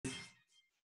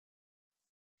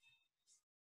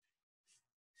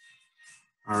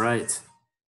All right.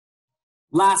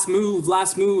 Last move,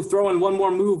 throw in one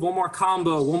more move, one more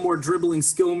combo, one more dribbling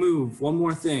skill move, one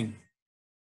more thing.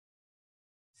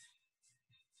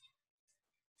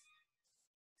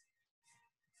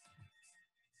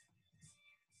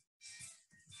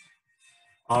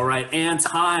 All right, and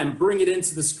time. Bring it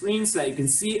into the screen so that you can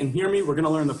see and hear me. We're gonna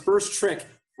learn the first trick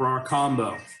for our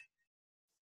combo.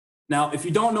 Now, if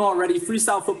you don't know already,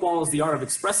 freestyle football is the art of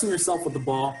expressing yourself with the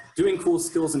ball, doing cool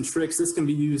skills and tricks. This can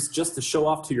be used just to show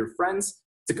off to your friends,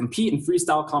 to compete in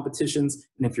freestyle competitions.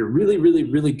 And if you're really, really,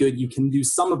 really good, you can do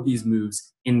some of these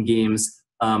moves in games,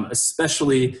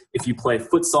 especially if you play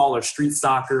futsal or street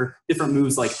soccer. Different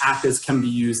moves like ACAs can be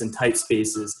used in tight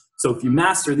spaces. So if you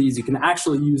master these, you can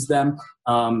actually use them.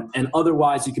 And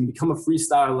otherwise, you can become a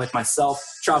freestyler like myself,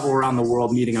 travel around the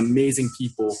world, meeting amazing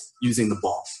people using the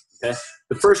ball. Okay?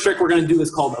 The first trick we're going to do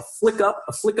is called a flick up.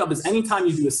 A flick up is anytime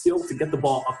you do a skill to get the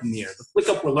ball up in the air. The flick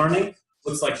up we're learning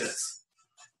looks like this.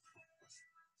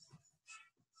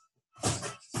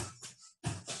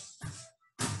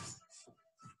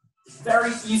 Very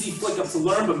easy flick up to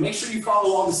learn, but make sure you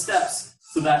follow all the steps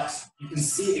so that you can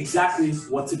see exactly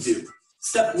what to do.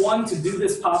 Step one, to do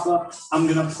this pop-up, I'm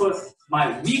going to put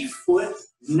my weak foot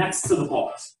next to the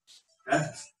ball. Okay?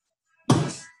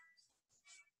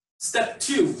 Step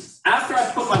two, after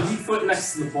I put my weak foot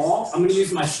next to the ball, I'm going to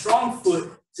use my strong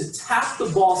foot to tap the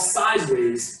ball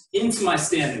sideways into my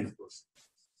standing foot.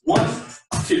 1,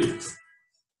 2.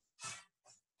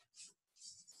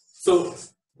 So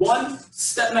 1,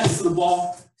 step next to the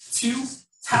ball. 2,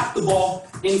 tap the ball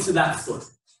into that foot.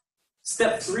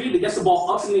 Step 3, to get the ball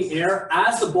up in the air,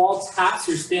 as the ball taps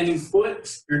your standing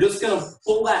foot, you're just going to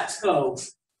pull that toe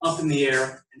up in the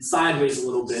air and sideways a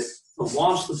little bit to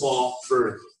launch the ball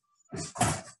vertically.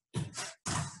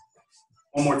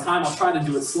 One more time, I'll try to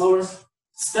do it slower.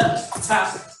 Step,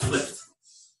 tap, lift.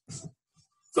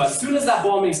 So as soon as that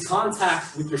ball makes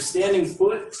contact with your standing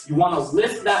foot, you want to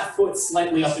lift that foot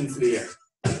slightly up into the air.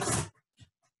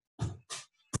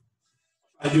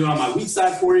 I do it on my weak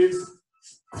side for you.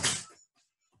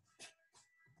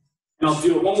 And I'll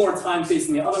do it one more time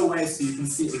facing the other way so you can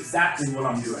see exactly what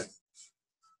I'm doing.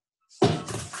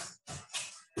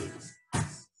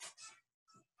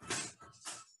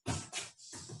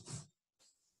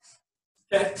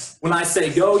 Okay, when I say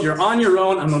go, you're on your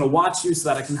own. I'm going to watch you so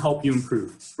that I can help you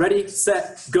improve. Ready,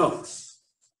 set, go.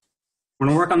 We're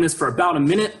going to work on this for about a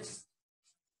minute.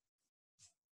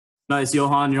 Nice,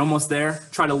 Johan, you're almost there.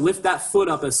 Try to lift that foot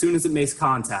up as soon as it makes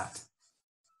contact.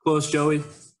 Close, Joey.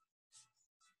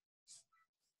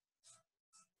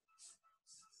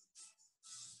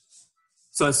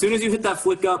 So as soon as you hit that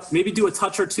flick up, maybe do a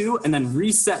touch or two and then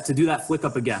reset to do that flick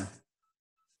up again.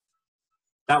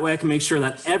 That way I can make sure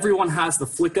that everyone has the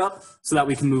flick up so that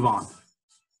we can move on.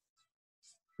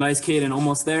 Nice, Caden,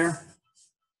 almost there.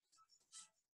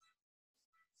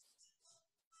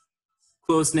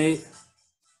 Close, Nate.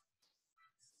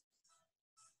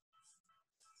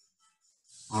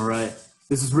 All right.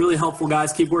 This is really helpful,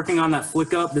 guys. Keep working on that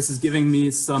flick up. This is giving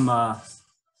me some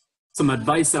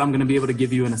advice that I'm going to be able to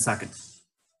give you in a second.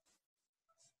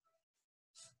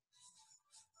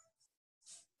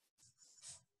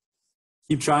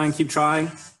 Keep trying, keep trying.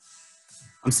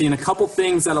 I'm seeing a couple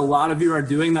things that a lot of you are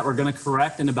doing that we're going to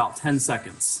correct in about 10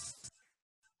 seconds.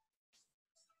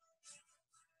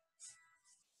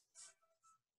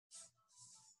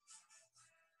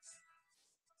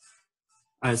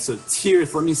 All right, so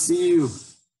Tears, let me see you.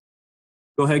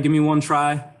 Go ahead, give me one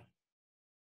try.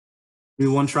 Give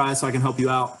me one try so I can help you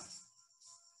out.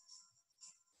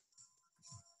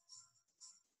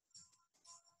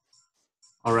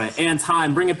 All right, and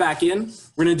time, bring it back in.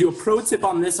 We're gonna do a pro tip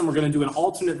on this and we're gonna do an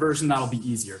alternate version that'll be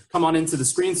easier. Come on into the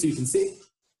screen so you can see.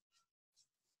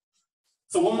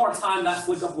 So one more time, that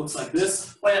flick up looks like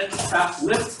this. Plant, tap,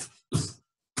 lift.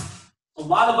 A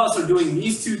lot of us are doing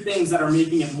these two things that are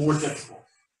making it more difficult.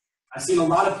 I've seen a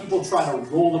lot of people try to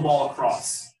roll the ball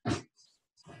across. So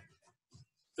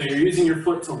you're using your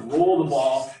foot to roll the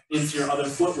ball into your other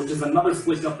foot, which is another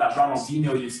flick up that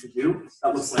Ronaldinho used to do.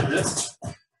 That looks like this,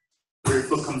 where your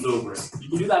foot comes over it. You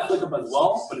can do that flick up as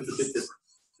well, but it's a bit different.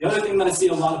 The other thing that I see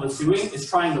a lot of us doing is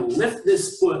trying to lift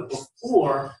this foot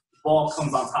before the ball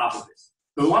comes on top of it.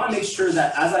 So we want to make sure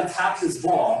that as I tap this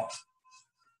ball,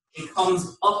 it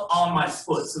comes up on my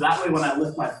foot. So that way when I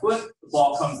lift my foot, the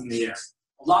ball comes in the air.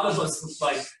 A lot of us look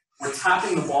like we're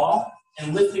tapping the ball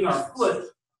and lifting our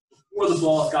foot before the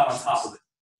ball has got on top of it.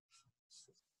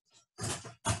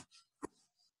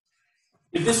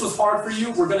 If this was hard for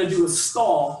you, we're going to do a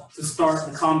stall to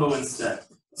start the combo instead.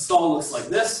 The stall looks like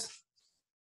this.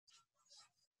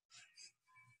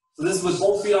 So this is with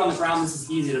both feet on the ground. This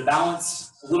is easy to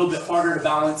balance. a little bit harder to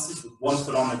balance with one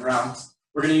foot on the ground.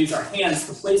 We're going to use our hands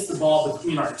to place the ball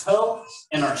between our toe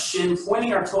and our shin,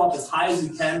 pointing our toe up as high as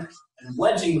we can and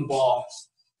wedging the ball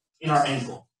in our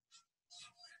ankle.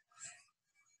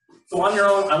 So on your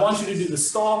own, I want you to do the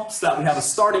stall so that we have a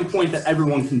starting point that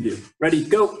everyone can do. Ready,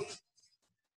 go.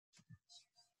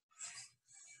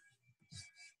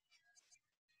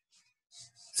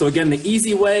 So again, the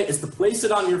easy way is to place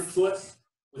it on your foot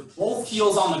with both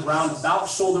heels on the ground, about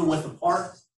shoulder width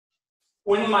apart,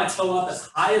 pointing my toe up as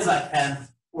high as I can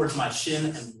towards my shin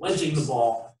and wedging the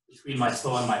ball between my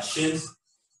toe and my shin.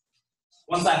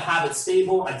 Once I have it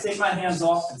stable, I take my hands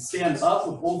off and stand up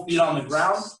with both feet on the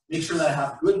ground. Make sure that I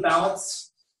have good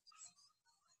balance.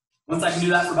 Once I can do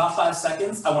that for about 5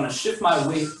 seconds, I want to shift my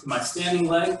weight to my standing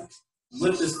leg,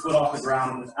 lift this foot off the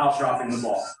ground without dropping the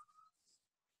ball.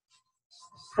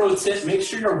 Pro tip, make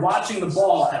sure you're watching the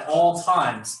ball at all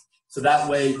times, so that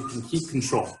way you can keep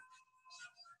control.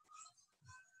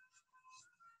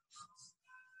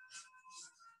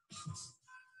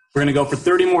 We're gonna go for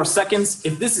 30 more seconds.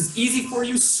 If this is easy for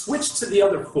you, switch to the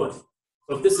other foot.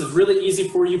 So if this is really easy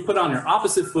for you, put on your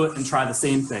opposite foot and try the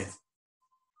same thing.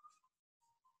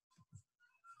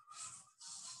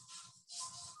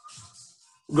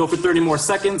 We'll go for 30 more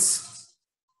seconds.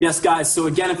 Yes, guys, so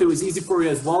again, if it was easy for you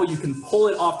as well, you can pull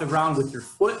it off the ground with your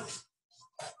foot,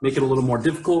 make it a little more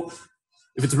difficult.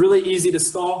 If it's really easy to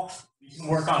stall, you can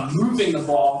work on moving the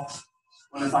ball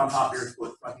when it's on top of your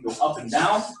foot. So I can go up and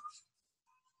down.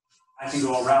 I can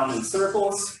go around in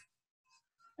circles.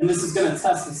 And this is going to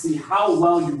test to see how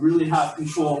well you really have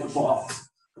control of the ball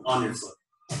on your foot.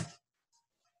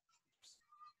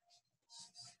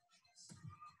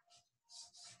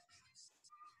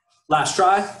 Last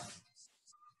try.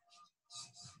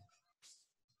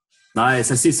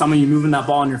 Nice. I see some of you moving that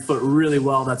ball on your foot really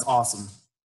well. That's awesome.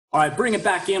 All right, bring it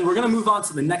back in. We're going to move on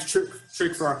to the next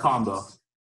trick for our combo.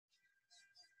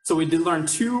 So we did learn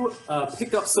 2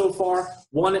 pickups so far.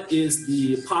 One is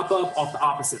the pop-up off the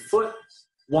opposite foot.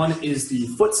 One is the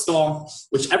foot stall.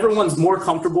 Whichever one's more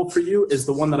comfortable for you is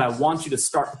the one that I want you to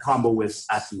start the combo with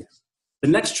at the end. The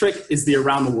next trick is the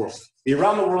around the world. The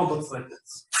around the world looks like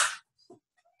this.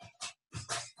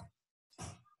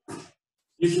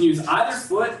 You can use either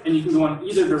foot and you can go in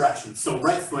either direction. So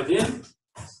right foot in,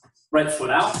 right foot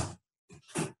out,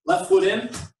 left foot in,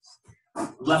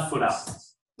 left foot out.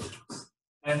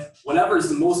 Okay? Whatever is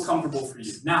the most comfortable for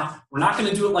you. Now, we're not going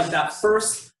to do it like that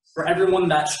first. For everyone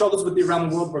that struggles with the around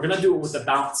the world, we're going to do it with the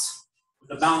bounce.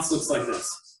 The bounce looks like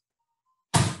this.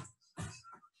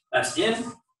 That's in,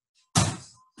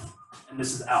 and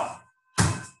this is out.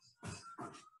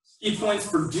 Key points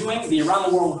for doing the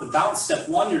around the world with the bounce. Step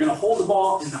 1, you're going to hold the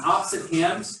ball in the opposite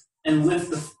hand and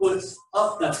lift the foot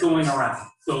up that's going around.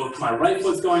 So if my right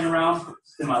foot's going around,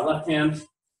 in my left hand.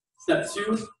 Step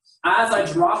 2, as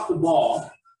I drop the ball,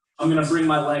 I'm going to bring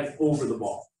my leg over the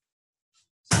ball.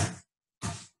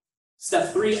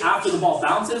 Step 3, after the ball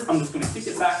bounces, I'm just going to kick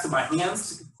it back to my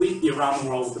hands to complete the around the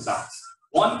world with the bounce.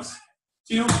 1,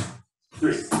 2,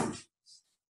 3.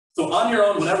 So on your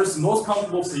own, whatever's most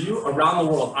comfortable for you around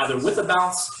the world, either with a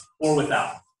bounce or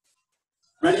without.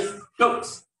 Ready? Go.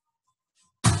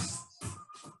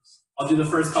 I'll do the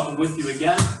first couple with you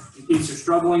again, in case you're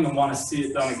struggling and want to see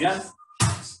it done again.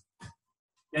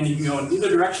 Then you can go in either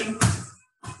direction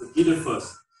with either foot.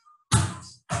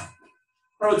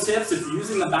 Pro tips, if you're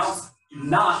using the bounce, do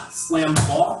not slam the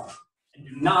ball and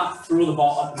do not throw the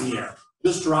ball up in the air.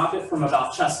 Just drop it from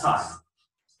about chest high.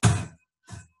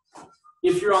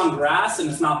 If you're on grass and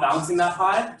it's not bouncing that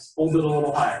high, hold it a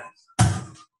little higher.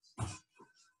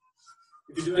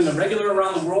 If you're doing the regular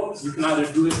around the world, you can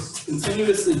either do it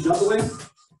continuously juggling,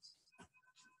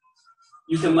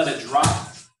 you can let it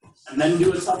drop and then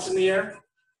do a touch in the air,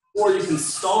 or you can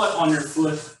stall it on your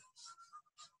foot,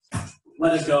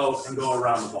 let it go, and go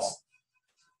around the ball.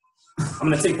 I'm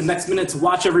going to take the next minute to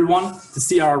watch everyone to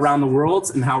see our around the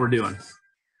worlds and how we're doing.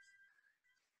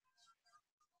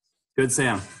 Good,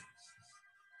 Sam.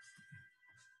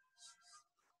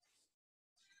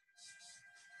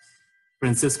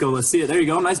 Francisco, let's see it. There you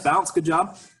go. Nice bounce. Good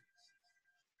job.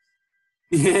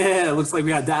 Yeah, it looks like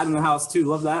we got dad in the house too.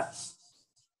 Love that.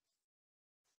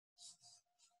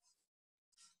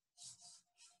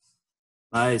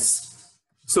 Nice.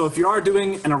 So if you are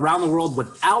doing an around the world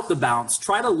without the bounce,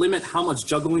 try to limit how much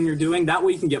juggling you're doing. That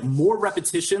way you can get more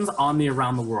repetitions on the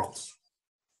around the world.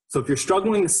 So if you're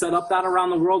struggling to set up that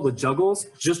around the world with juggles,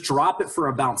 just drop it for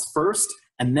a bounce first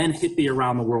and then hit the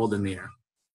around the world in the air.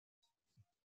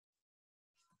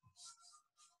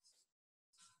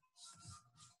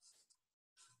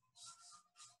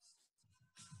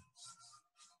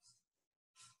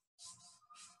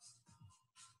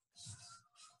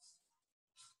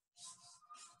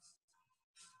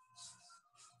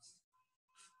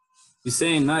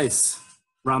 Hussein, nice.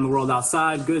 Around the world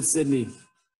outside. Good, Sydney.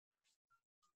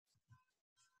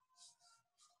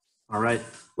 All right.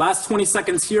 Last 20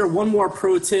 seconds here. One more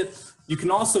pro tip. You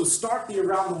can also start the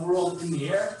around the world in the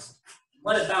air.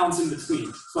 Let it bounce in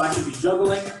between. So I could be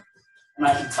juggling, and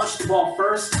I can touch the ball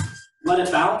first, let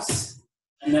it bounce,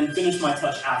 and then finish my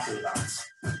touch after the bounce.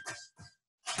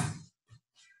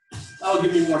 That'll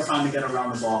give me more time to get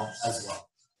around the ball as well.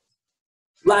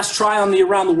 Last try on the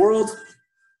around the world.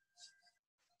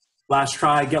 Last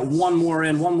try, get one more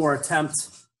in, one more attempt.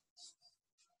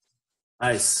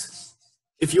 Nice.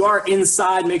 If you are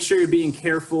inside, make sure you're being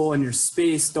careful in your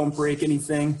space. Don't break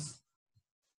anything.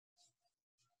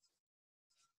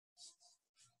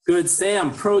 Good,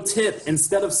 Sam. Pro tip,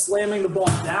 instead of slamming the ball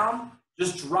down,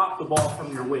 just drop the ball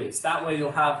from your waist. That way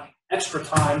you'll have extra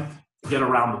time to get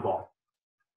around the ball.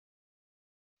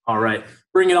 All right,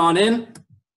 bring it on in.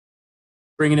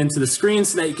 Bring it into the screen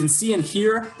so that you can see and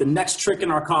hear the next trick in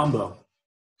our combo.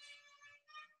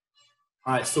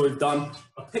 All right, so we've done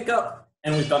a pickup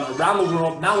and we've done around the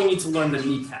world. Now we need to learn the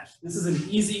knee catch. This is an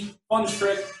easy, fun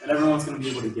trick that everyone's gonna be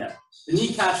able to get. The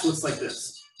knee catch looks like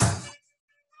this.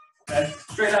 Okay,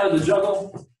 straight out of the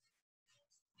juggle.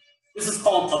 This is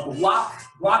called a block.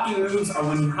 Blocking moves are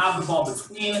when you have the ball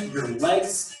between your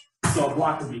legs. So a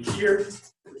block would be here,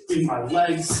 between my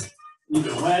legs,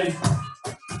 either way.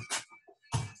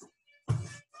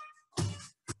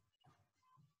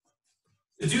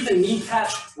 To do the knee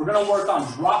catch, we're going to work on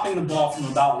dropping the ball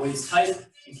from about waist height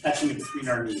and catching it between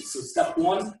our knees. So step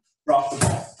one, drop the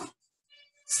ball.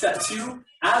 Step two,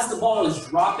 as the ball is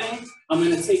dropping, I'm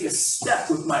going to take a step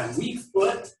with my weak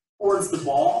foot towards the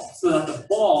ball so that the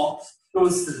ball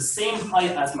goes to the same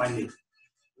height as my knee.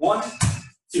 1,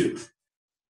 2.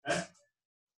 Okay?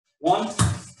 1,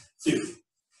 2.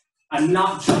 I'm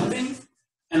not jumping,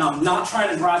 and I'm not trying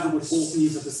to grab it with both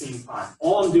knees at the same time.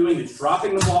 All I'm doing is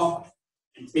dropping the ball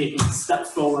and taking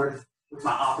steps forward with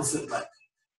my opposite leg.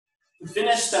 To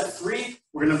finish step 3,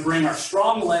 we're going to bring our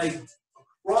strong leg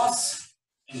across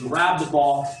and grab the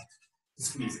ball and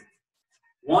squeeze it.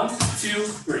 1, 2,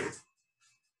 3.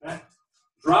 Okay?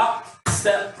 Drop,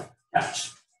 step,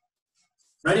 catch.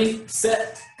 Ready,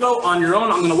 set, go. On your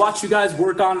own, I'm going to watch you guys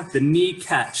work on the knee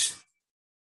catch.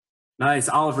 Nice,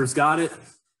 Oliver's got it.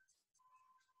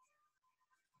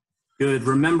 Good.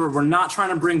 Remember, we're not trying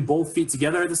to bring both feet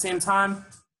together at the same time.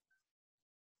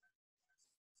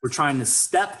 We're trying to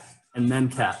step and then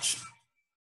catch.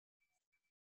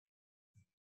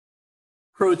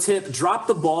 Pro tip, drop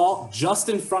the ball just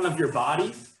in front of your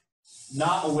body,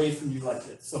 not away from you like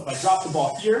this. So if I drop the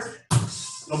ball here,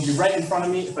 it'll be right in front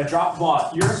of me. If I drop the ball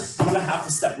out here, I'm going to have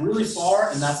to step really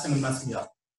far, and that's going to mess me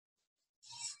up.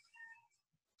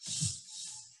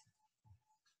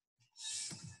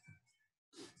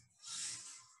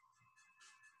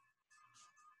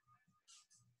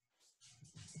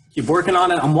 Keep working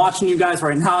on it. I'm watching you guys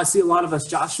right now. I see a lot of us.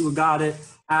 Joshua got it.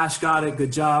 Ash got it.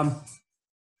 Good job.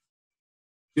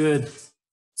 Good.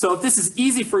 So if this is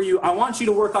easy for you, I want you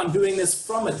to work on doing this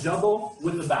from a juggle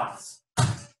with a bounce. So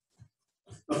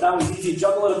if that was easy,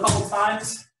 juggle it a couple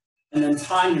times and then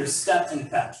time your step and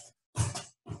catch.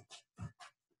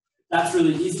 That's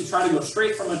really easy. Try to go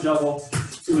straight from a juggle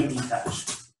to a knee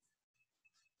catch.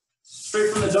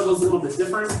 Straight from the juggle is a little bit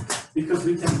different because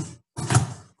we can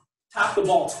tap the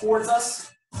ball towards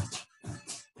us.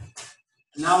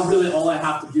 And now really all I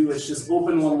have to do is just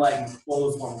open one leg and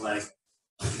close one leg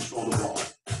to control the ball.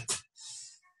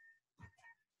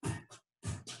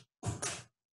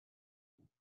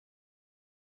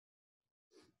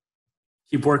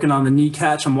 Keep working on the knee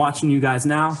catch. I'm watching you guys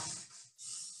now.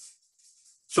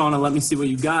 Shauna, let me see what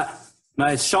you got.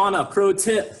 Nice. Shauna, pro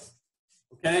tip.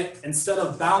 Okay, instead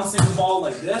of bouncing the ball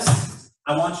like this,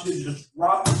 I want you to just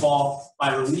drop the ball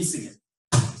by releasing it.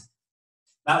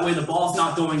 That way the ball's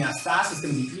not going as fast. It's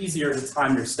going to be easier to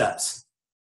time your steps.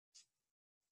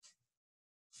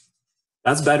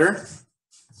 That's better.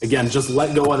 Again, just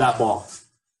let go of that ball.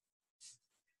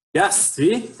 Yes,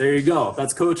 see? There you go.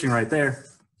 That's coaching right there.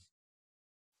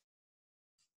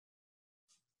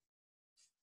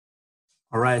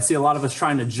 All right, I see a lot of us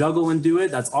trying to juggle and do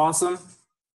it. That's awesome.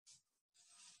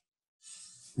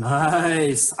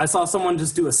 Nice. I saw someone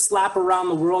just do a slap around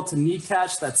the world to knee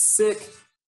catch. That's sick.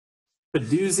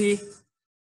 Paduzzi.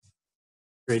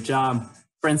 Great job.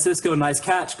 Francisco, nice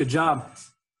catch. Good job.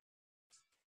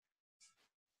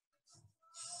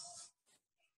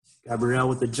 Gabrielle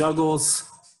with the juggles.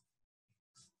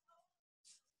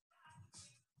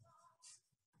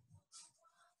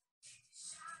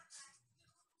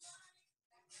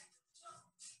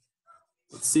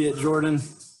 Let's see it, Jordan.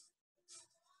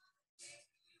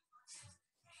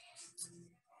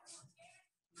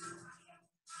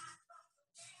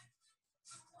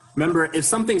 Remember, if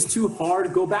something's too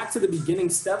hard, go back to the beginning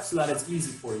step so that it's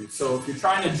easy for you. So if you're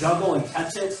trying to juggle and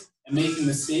catch it and making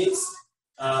mistakes,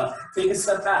 take a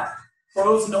step back.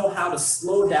 Pros know how to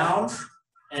slow down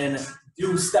and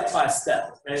do step by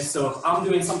step, okay? So if I'm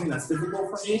doing something that's difficult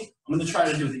for me, I'm gonna try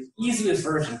to do the easiest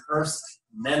version first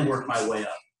and then work my way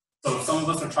up. So if some of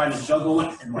us are trying to juggle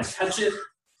it and like catch it,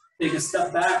 take a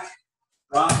step back,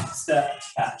 drop, step,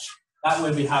 catch. That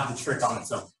way we have the trick on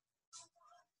its own.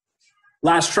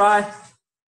 Last try.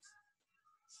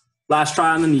 Last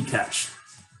try on the knee catch.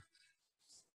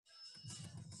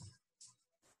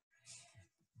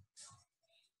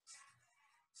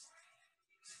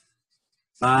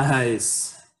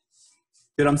 Nice.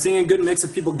 Good, I'm seeing a good mix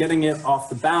of people getting it off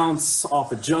the bounce,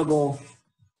 off a juggle.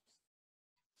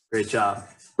 Great job.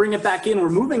 Bring it back in. We're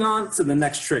moving on to the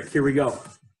next trick. Here we go.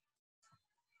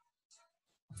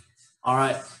 All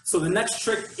right, so the next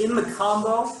trick in the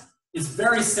combo is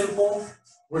very simple.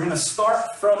 We're gonna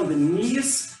start from the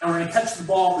knees and we're gonna catch the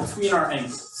ball between our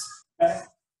ankles, okay?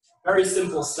 Very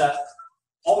simple step.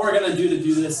 All we're gonna do to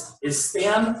do this is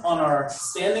stand on our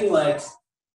standing leg.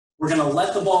 We're gonna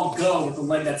let the ball go with the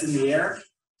leg that's in the air.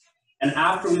 And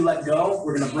after we let go,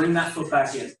 we're gonna bring that foot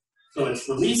back in. So it's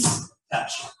release,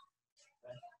 catch.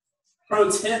 Okay. Pro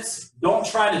tips, don't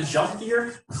try to jump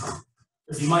here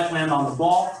because you might land on the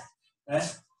ball. Okay?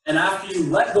 And after you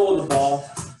let go of the ball,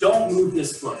 don't move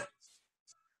this foot.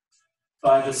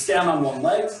 So I just stand on one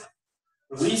leg,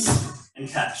 release, and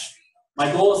catch.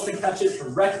 My goal is to catch it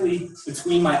directly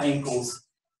between my ankles,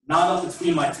 not up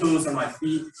between my toes or my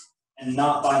feet, and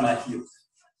not by my heels.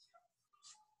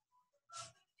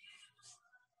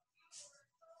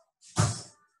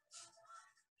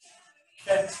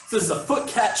 Okay, so this is a foot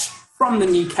catch from the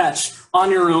knee catch on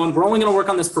your own. We're only gonna work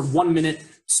on this for 1 minute.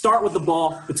 Start with the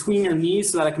ball between your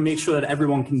knees so that I can make sure that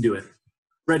everyone can do it.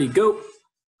 Ready, go.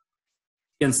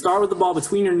 Again, start with the ball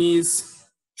between your knees,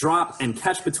 drop and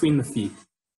catch between the feet.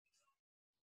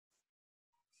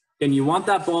 And you want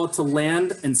that ball to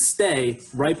land and stay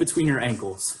right between your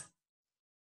ankles.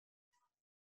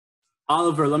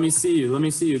 Oliver, let me see you. Let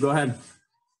me see you. Go ahead.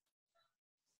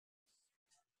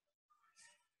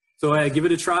 So give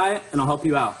it a try and I'll help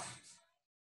you out.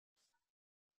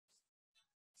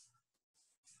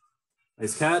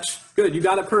 Nice catch. Good, you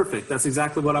got it perfect. That's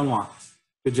exactly what I want.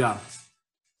 Good job.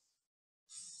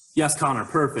 Yes, Connor,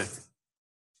 perfect.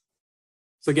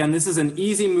 So again, this is an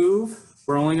easy move.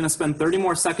 We're only gonna spend 30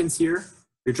 more seconds here.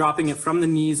 You're dropping it from the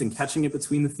knees and catching it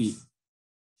between the feet.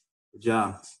 Good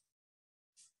job.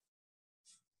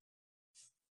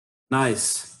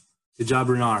 Nice. Good job,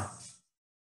 Renard.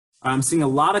 I'm seeing a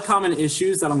lot of common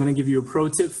issues that I'm gonna give you a pro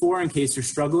tip for in case you're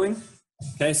struggling.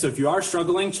 Okay, so if you are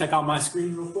struggling, check out my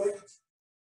screen real quick.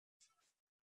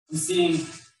 I'm seeing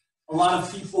a lot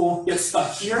of people get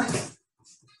stuck here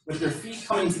with their feet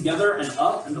coming together and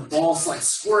up and the ball's like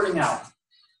squirting out.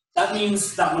 That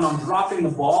means that when I'm dropping the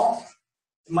ball,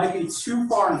 it might be too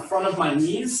far in front of my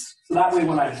knees. So that way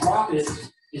when I drop it,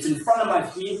 it's in front of my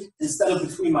feet instead of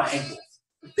between my ankles.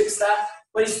 To fix that,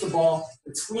 place the ball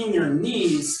between your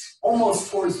knees,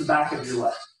 almost towards the back of your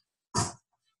leg.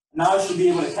 Now I should be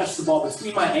able to catch the ball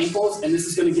between my ankles, and this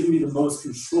is going to give me the most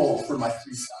control for my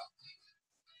freestyle.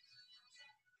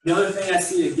 The other thing I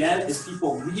see again is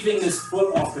people leaving this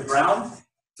foot off the ground.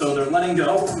 So they're letting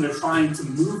go and they're trying to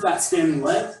move that standing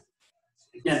leg.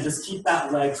 Again, just keep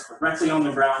that leg directly on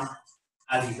the ground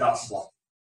as you drop the ball.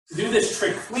 To do this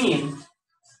trick clean,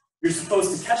 you're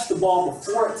supposed to catch the ball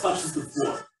before it touches the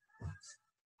floor.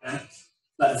 Okay?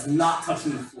 That is not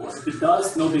touching the floor. If it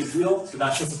does, no big deal, but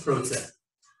that's just a pro tip.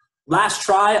 Last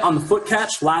try on the foot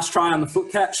catch. Last try on the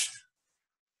foot catch.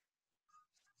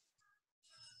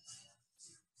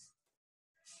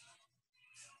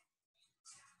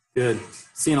 Good.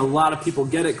 Seeing a lot of people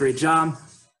get it. Great job.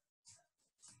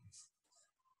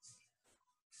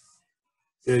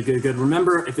 Good, good, good.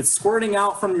 Remember, if it's squirting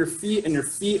out from your feet and your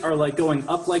feet are like going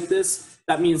up like this,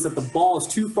 that means that the ball is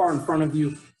too far in front of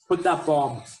you. Put that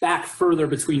ball back further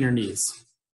between your knees.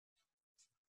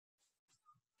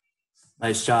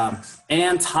 Nice job.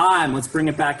 And time. Let's bring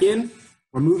it back in.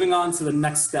 We're moving on to the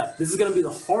next step. This is going to be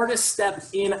the hardest step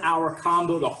in our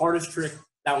combo, the hardest trick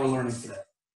that we're learning today.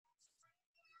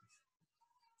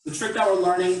 The trick that we're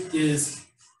learning is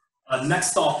a neck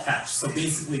stall catch. So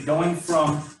basically going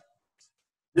from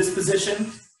this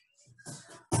position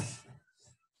to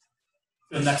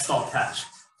the neck stall catch. So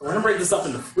we're going to break this up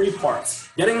into 3 parts.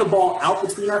 Getting the ball out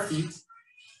between our feet.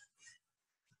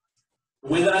 The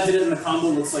way that I did it in the combo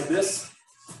looks like this.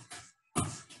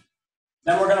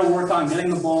 Then we're going to work on getting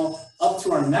the ball up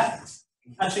to our neck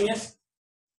and catching it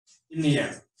in the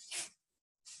air.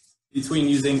 between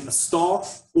using a stall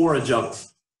or a juggle.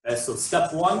 Okay, so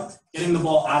step one, getting the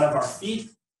ball out of our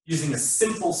feet using a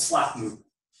simple slap movement.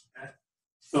 Okay?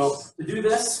 So to do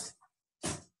this,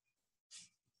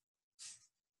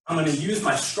 I'm going to use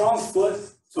my strong foot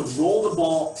to roll the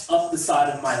ball up the side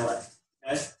of my leg.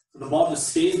 Okay? So the ball just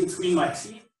stays between my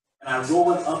feet, and I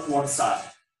roll it up one side.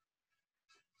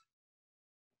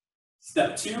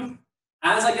 Step two,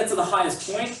 as I get to the highest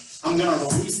point, I'm going to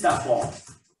release that ball.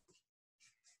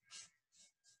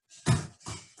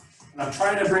 And I'm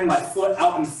trying to bring my foot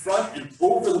out in front and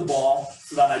over the ball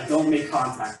so that I don't make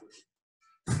contact with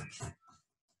it.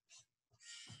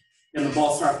 Then the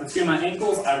ball starts between my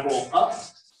ankles, I roll up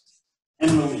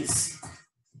and release.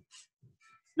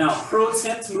 Now, pro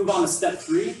tip to move on to step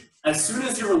three, as soon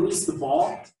as you release the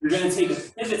ball, you're going to take a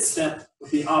pivot step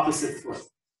with the opposite foot.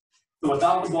 So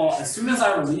without the ball, as soon as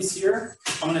I release here,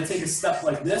 I'm going to take a step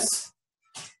like this,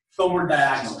 forward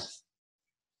diagonally.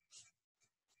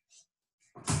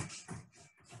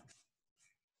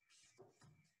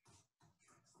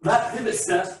 That pivot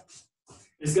step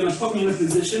is going to put me in a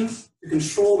position to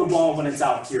control the ball when it's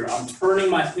out here. I'm turning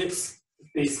my hips to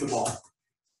face the ball.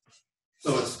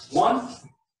 So it's 1,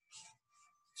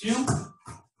 2,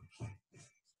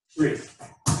 3.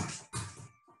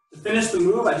 To finish the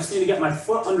move, I just need to get my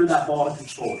foot under that ball to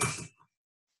control it.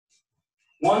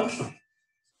 1,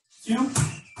 2,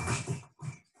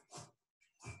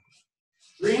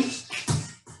 3,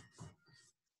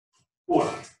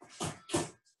 4.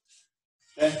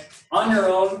 Okay. On your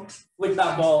own, flick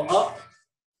that ball up.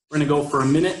 We're going to go for a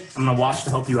minute. I'm going to watch to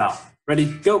help you out. Ready?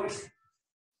 Go.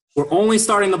 We're only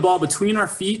starting the ball between our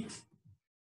feet,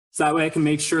 so that way I can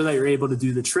make sure that you're able to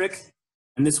do the trick,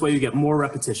 and this way you get more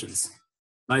repetitions.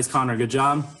 Nice, Connor. Good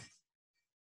job.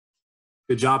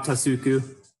 Good job, Tasuku.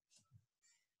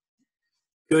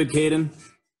 Good, Caden.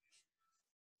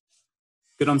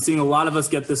 Good. I'm seeing a lot of us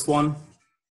get this one.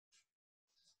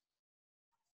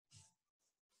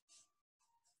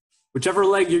 Whichever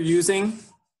leg you're using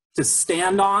to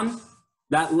stand on,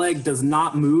 that leg does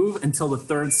not move until the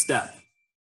third step.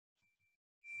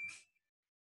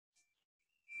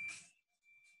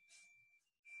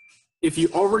 If you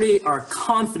already are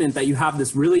confident that you have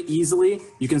this really easily,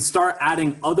 you can start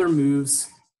adding other moves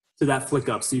to that flick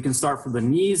up. So you can start from the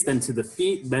knees, then to the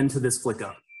feet, then to this flick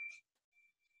up.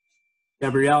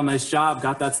 Gabrielle, nice job.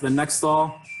 Got that to the next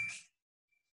stall.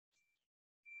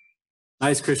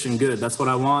 Nice, Christian. Good. That's what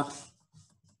I want.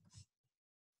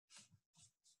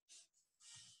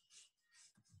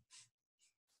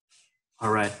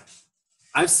 All right.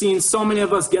 I've seen so many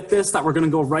of us get this that we're going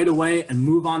to go right away and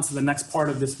move on to the next part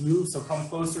of this move. So come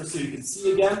closer so you can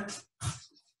see again.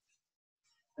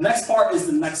 The next part is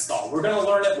the next stall. We're going to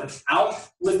learn it without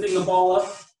lifting the ball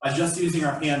up by just using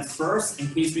our hands first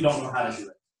in case we don't know how to do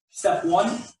it. Step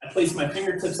one, I place my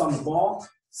fingertips on the ball.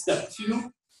 Step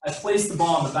two, I place the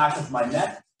ball on the back of my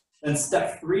neck. Then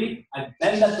step three, I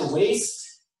bend at the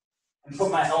waist and put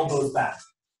my elbows back.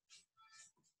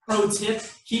 Pro tip,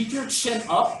 keep your chin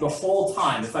up the whole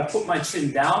time. If I put my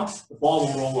chin down, the ball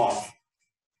will roll off.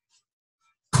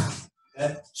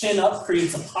 Okay? Chin up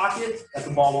creates a pocket that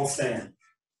the ball will stay in.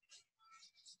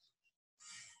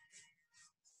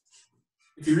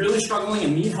 If you're really struggling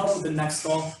and need help with the next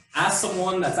stall, ask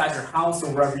someone that's at your house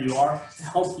or wherever you are to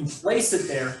help you place it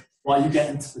there while you get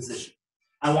into position.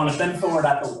 I want to bend forward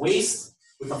at the waist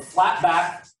with a flat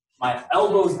back, my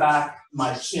elbows back,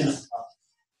 my chin up.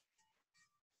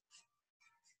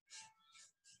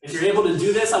 If you're able to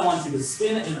do this, I want you to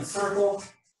spin in a circle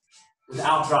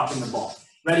without dropping the ball.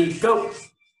 Ready, go.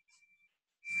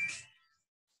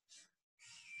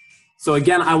 So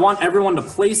again, I want everyone to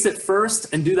place it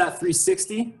first and do that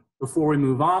 360 before we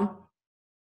move on.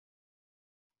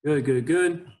 Good, good,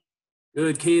 good.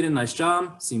 Good, Caden, nice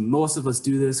job. Seeing most of us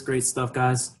do this. Great stuff,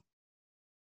 guys.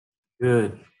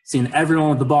 Good. Seeing everyone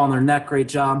with the ball on their neck. Great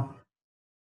job.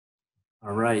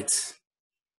 All right.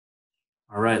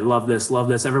 All right, love this, love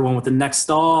this. Everyone with the next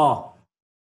stall.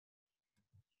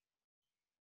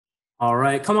 All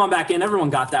right, come on back in. Everyone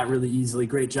got that really easily.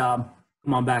 Great job.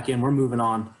 Come on back in. We're moving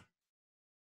on.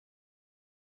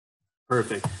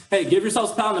 Perfect. Hey, give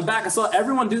yourselves a pat on the back. I saw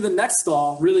everyone do the next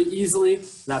stall really easily.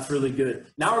 That's really good.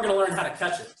 Now we're going to learn how to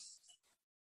catch it.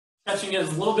 Catching it is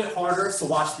a little bit harder, so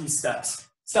watch these steps.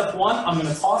 Step one, I'm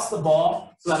going to toss the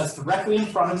ball so that it's directly in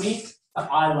front of me at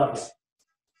eye level.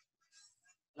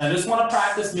 And I just want to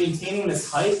practice maintaining this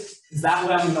height, because that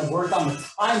way I'm going to work on the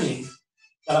timing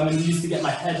that I'm going to use to get my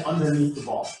head underneath the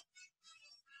ball.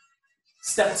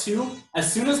 Step two,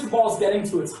 as soon as the ball is getting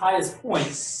to its highest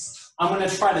point, I'm going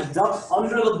to try to duck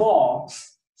under the ball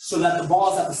so that the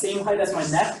ball is at the same height as my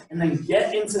neck, and then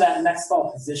get into that next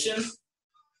ball position.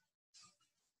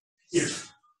 Here.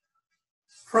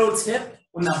 Pro tip,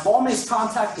 when that ball makes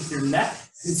contact with your neck,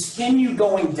 continue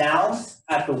going down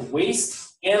at the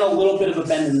waist and a little bit of a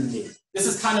bend in the knee. This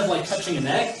is kind of like touching an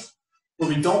egg, where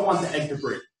we don't want the egg to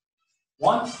break.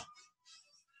 1,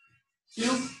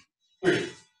 2, 3.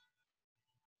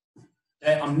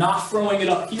 Okay, I'm not throwing it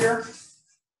up here.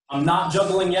 I'm not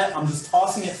juggling yet. I'm just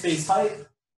tossing it face height,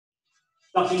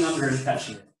 ducking under and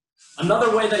catching it.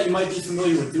 Another way that you might be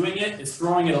familiar with doing it is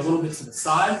throwing it a little bit to the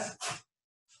side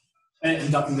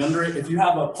and ducking under it. If you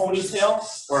have a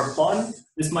ponytail or a bun,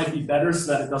 this might be better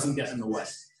so that it doesn't get in the way.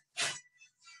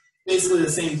 Basically the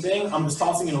same thing. I'm just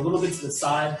tossing it a little bit to the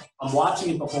side. I'm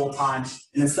watching it the whole time.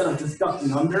 And instead of just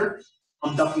ducking under,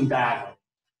 I'm ducking back.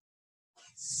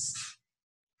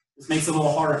 This makes it a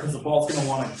little harder because the ball's going to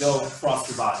want to go across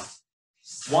your body.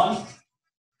 1,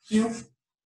 2,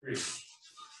 3.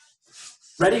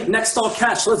 Ready? Next stall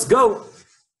catch. Let's go.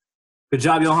 Good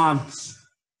job, Johan.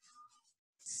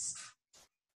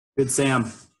 Good,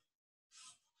 Sam.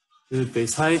 Good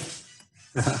face height.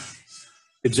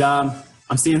 Good job.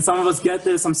 I'm seeing some of us get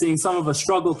this. I'm seeing some of us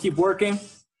struggle. Keep working.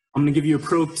 I'm going to give you a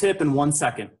pro tip in 1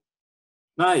 second.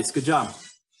 Nice. Good job.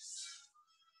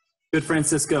 Good,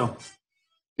 Francisco.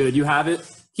 Good. You have it.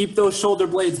 Keep those shoulder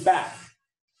blades back.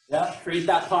 Yeah. Create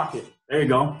that pocket. There you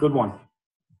go. Good one.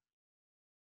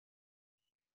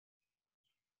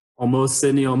 Almost,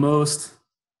 Sydney. Almost.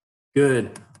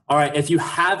 Good. All right. If you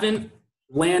haven't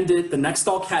landed the next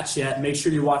stall catch yet, make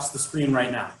sure you watch the screen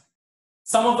right now.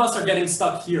 Some of us are getting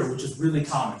stuck here, which is really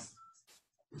common.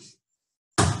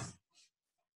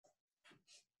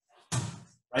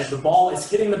 Right? The ball is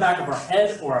hitting the back of our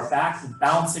head or our back and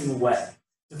bouncing away.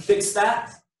 To fix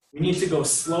that, we need to go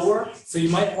slower. So you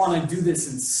might want to do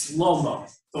this in slow-mo.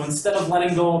 So instead of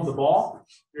letting go of the ball,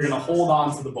 you're going to hold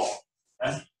on to the ball.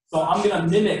 Okay? So I'm going to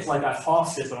mimic like I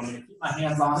tossed it, but I'm going to keep my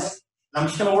hands on it. And I'm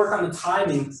just going to work on the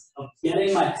timing of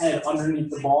getting my head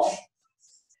underneath the ball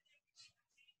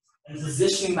and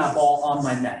positioning that ball on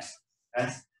my neck.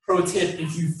 Okay? Pro tip,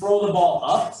 if you throw the ball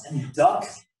up and duck,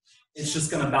 it's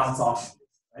just going to bounce off.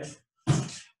 Right?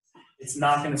 It's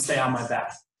not going to stay on my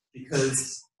back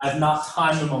because I've not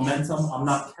timed the momentum. I'm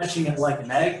not catching it like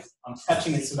an egg. I'm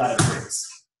catching it so that it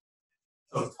breaks.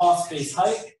 So toss face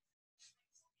height,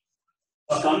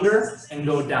 duck under, and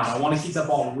go down. I want to keep that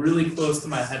ball really close to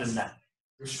my head and neck.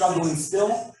 If you're struggling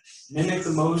still, mimic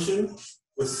the motion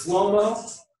with slow-mo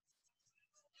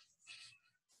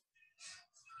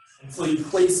until you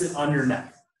place it on your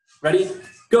neck. Ready?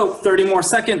 Go. 30 more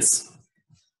seconds.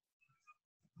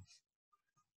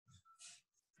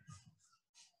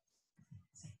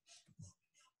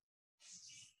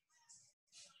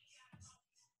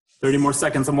 $30 more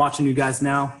seconds. I'm watching you guys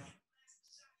now.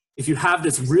 If you have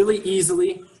this really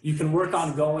easily, you can work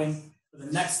on going to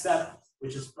the next step,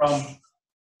 which is from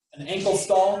an ankle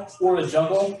stall or a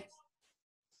juggle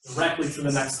directly to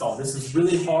the next stall. This is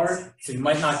really hard, so you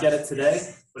might not get it today,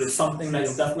 but it's something that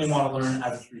you'll definitely want to learn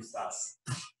as a freestyle.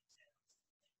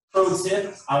 Pro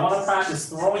tip, I want to practice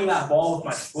throwing that ball with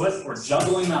my foot or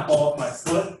juggling that ball with my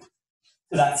foot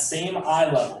to that same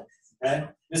eye level, okay?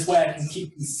 This way I can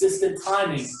keep consistent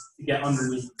timing to get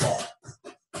underneath the ball.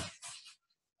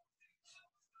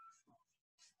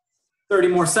 30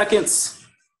 more seconds.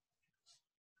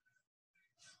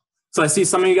 So I see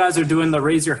some of you guys are doing the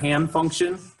raise your hand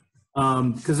function.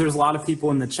 Because there's a lot of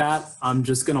people in the chat, I'm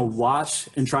just going to watch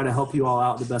and try to help you all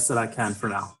out the best that I can for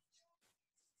now.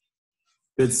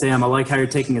 Good, Sam. I like how you're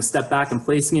taking a step back and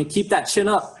placing it. Keep that chin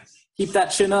up. Keep that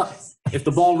chin up. If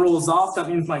the ball rolls off, that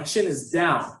means my chin is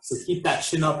down. So keep that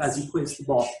chin up as you place the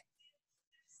ball.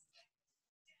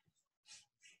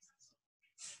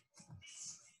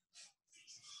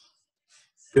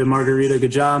 Good, Margarita.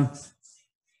 Good job.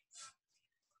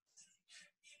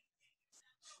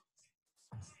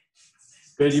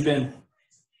 Good, you've been. You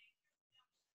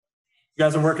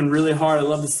guys are working really hard. I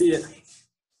love to see it.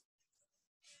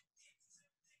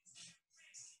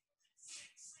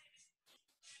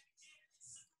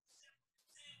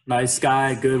 Nice,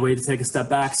 Sky. Good way to take a step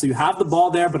back. So you have the ball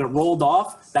there, but it rolled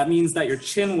off. That means that your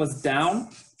chin was down.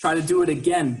 Try to do it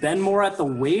again. Bend more at the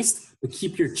waist, but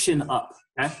keep your chin up,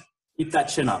 okay? Keep that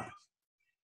chin up.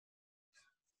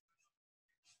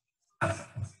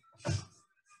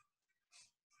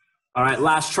 All right,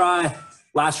 last try.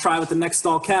 Last try with the next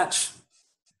stall catch.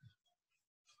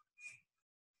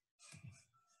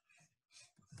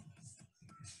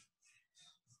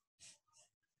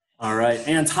 All right,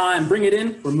 and time. Bring it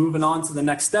in. We're moving on to the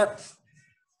next step.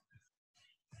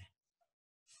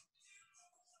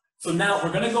 So now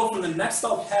we're gonna go from the next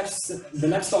stall catch, or the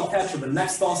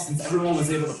next stall, since everyone was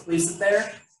able to place it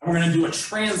there, and we're gonna do a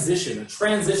transition. A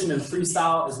transition in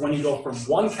freestyle is when you go from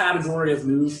one category of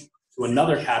move to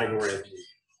another category of move.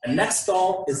 The next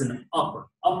stall is an upper.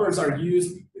 Uppers are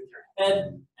used with your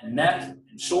head and neck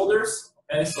and shoulders.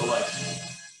 Okay, so like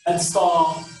head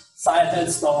stall, side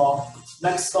head stall,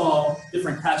 neck stall,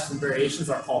 different catches and variations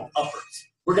are called uppers.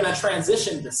 We're gonna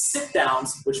transition to sit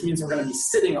downs, which means we're gonna be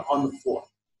sitting on the floor.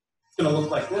 It's gonna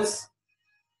look like this.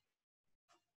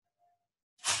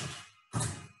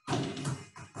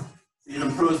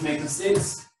 Even pros make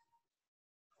mistakes.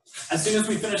 As soon as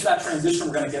we finish that transition,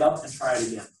 we're gonna get up and try it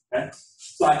again, okay?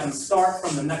 So I can start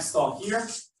from the next stall here.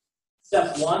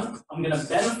 Step one, I'm gonna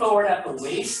bend forward at the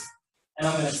waist, and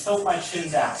I'm gonna tilt my chin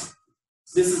down.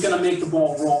 This is gonna make the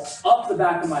ball roll up the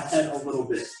back of my head a little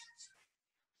bit.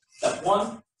 Step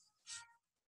one.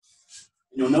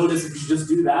 You'll notice if you just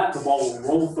do that, the ball will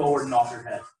roll forward and off your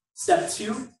head. Step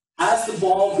two, as the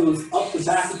ball goes up the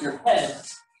back of your head,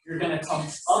 you're gonna come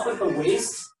up at the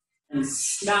waist and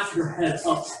snap your head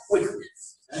up quickly.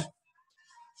 Okay?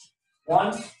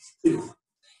 1, 2.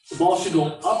 The ball should go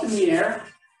up in the air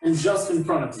and just in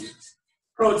front of you.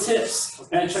 Pro tips,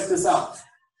 okay, check this out.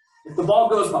 If the ball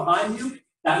goes behind you,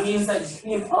 that means that you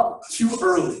came up too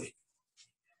early.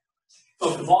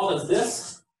 So if the ball does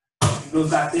this, it goes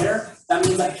back there, that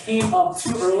means I came up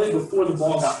too early before the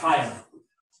ball got high enough.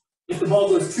 If the ball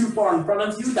goes too far in front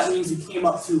of you, that means you came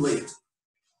up too late.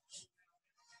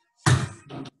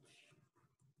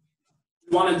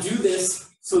 We want to do this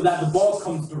so that the ball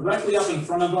comes directly up in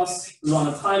front of us. We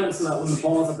want to time it so that when the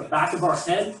ball is at the back of our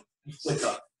head, you flick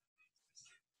up.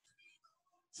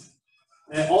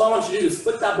 And all I want you to do is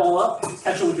flip that ball up,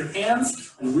 catch it with your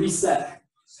hands, and reset.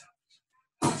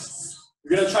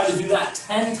 You're going to try to do that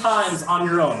 10 times on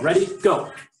your own. Ready?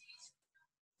 Go.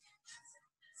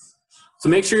 So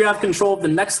make sure you have control of the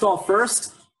next stall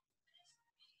first.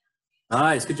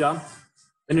 Nice, good job.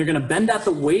 Then you're going to bend at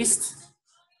the waist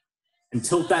and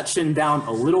tilt that chin down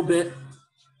a little bit.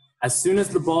 As soon as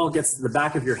the ball gets to the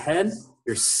back of your head,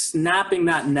 you're snapping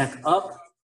that neck up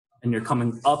and you're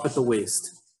coming up at the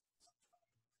waist.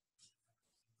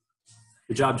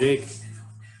 Good job, Jake.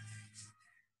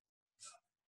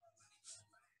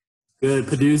 Good,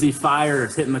 Paduzzi fire,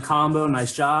 hitting the combo,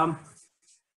 nice job.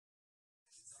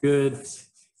 Good.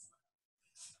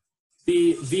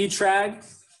 V-trag,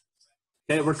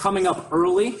 okay, we're coming up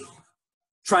early.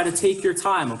 Try to take your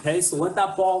time, okay? So let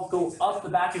that ball go up the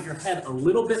back of your head a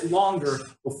little bit longer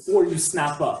before you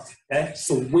snap up, okay?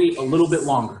 So wait a little bit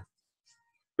longer.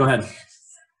 Go ahead.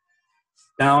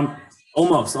 Down,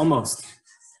 almost.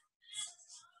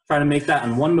 Try to make that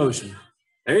in one motion.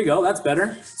 There you go, that's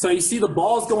better. So you see the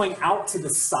ball is going out to the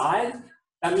side.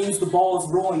 That means the ball is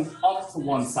rolling up to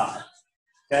one side,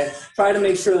 okay? Try to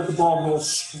make sure that the ball rolls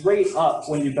straight up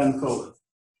when you bend forward.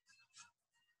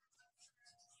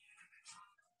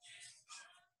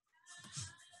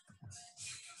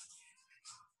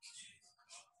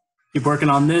 Keep working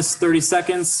on this, 30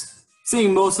 seconds.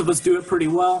 Seeing most of us do it pretty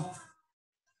well.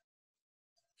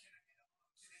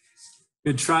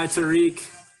 Good try, Tariq.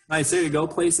 Nice, there you go.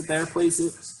 Place it there, place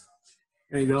it.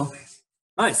 There you go.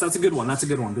 Nice, that's a good one. That's a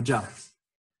good one. Good job.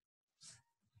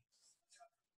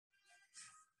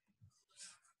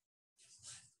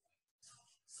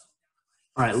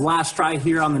 All right, last try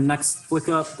here on the next flick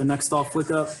up, the next stall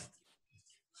flick up.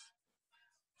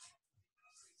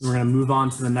 We're going to move on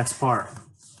to the next part.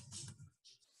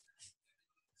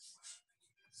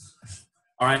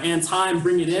 All right, and time,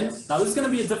 bring it in. Now this is gonna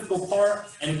be a difficult part,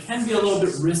 and it can be a little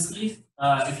bit risky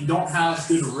if you don't have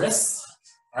good wrists.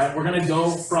 All right, we're gonna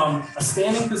go from a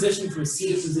standing position to a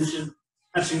seated position,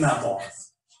 catching that ball.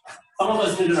 Some of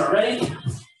us did it already.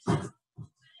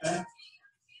 Okay.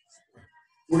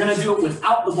 We're gonna do it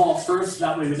without the ball first,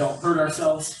 that way we don't hurt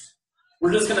ourselves.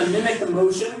 We're just gonna mimic the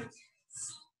motion.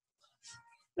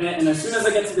 And as soon as I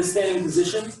get to the standing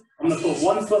position, I'm gonna put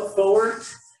 1 foot forward,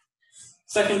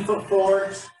 second foot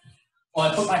forward,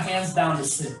 while I put my hands down to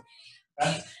sit.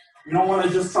 Okay? We don't want to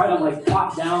just try to like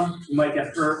pop down, we might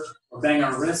get hurt or bang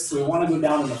our wrists, so we want to go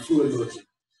down in a fluid motion.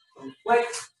 So flick,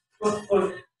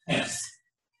 foot, hands.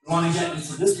 We want to get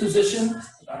into this position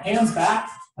with our hands back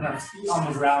and our feet on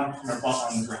the ground and our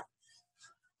butt on the ground.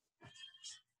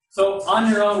 So on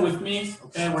your own with me,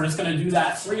 okay, we're just going to do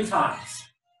that 3 times.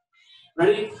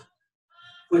 Ready?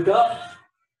 Flick up,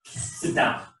 sit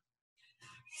down.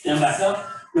 Stand back up.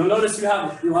 You'll notice you'll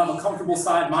have a comfortable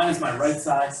side. Mine is my right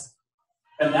side.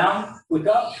 Bend down, flick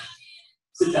up,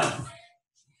 sit down.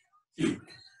 2.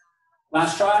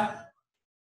 Last try.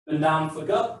 Bend down, flick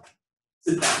up,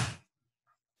 sit down.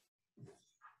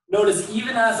 Notice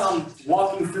even as I'm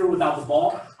walking through without the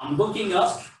ball, I'm looking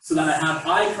up so that I have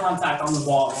eye contact on the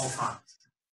ball at all times.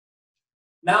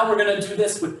 Now we're going to do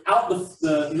this without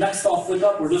the next ball flick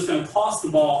up. We're just going to toss the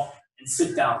ball and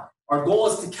sit down. Our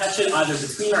goal is to catch it either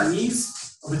between our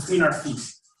knees or between our feet.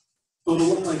 So it'll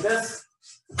look like this.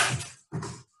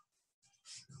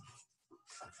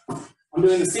 I'm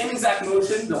doing the same exact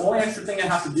motion. The only extra thing I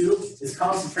have to do is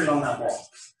concentrate on that ball.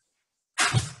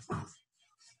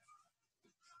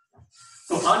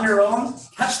 So on your own,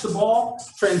 catch the ball,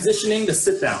 transitioning to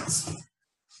sit downs.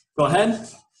 Go ahead.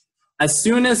 As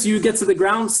soon as you get to the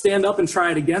ground, stand up and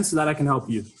try it again so that I can help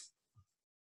you.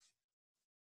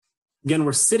 Again,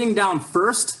 we're sitting down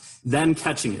first, then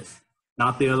catching it,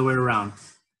 not the other way around.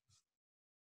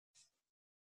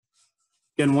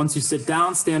 Again, once you sit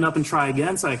down, stand up and try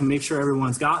again so I can make sure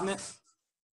everyone's gotten it.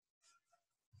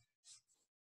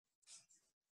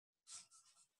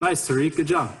 Nice, Tariq, good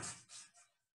job.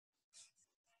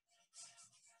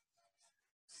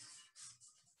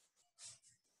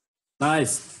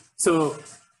 Nice. So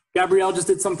Gabrielle just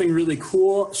did something really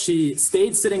cool. She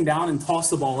stayed sitting down and tossed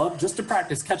the ball up just to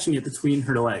practice catching it between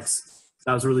her legs.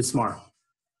 That was really smart.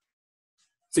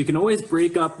 So you can always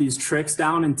break up these tricks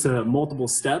down into multiple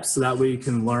steps so that way you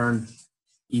can learn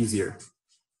easier.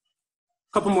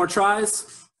 A couple more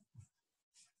tries.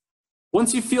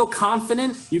 Once you feel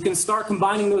confident, you can start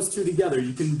combining those two together.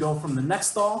 You can go from the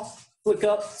next stall, flick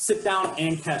up, sit down,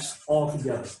 and catch all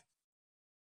together.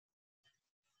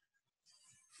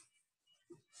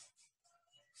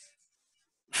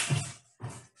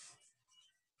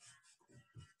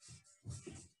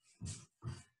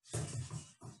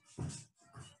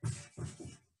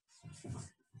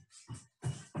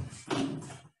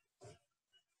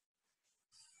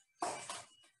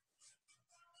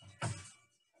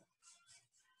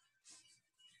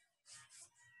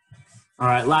 All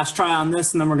right, last try on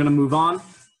this, and then we're going to move on.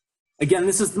 Again,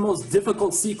 this is the most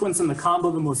difficult sequence in the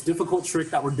combo, the most difficult trick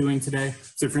that we're doing today.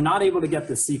 So if you're not able to get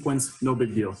this sequence, no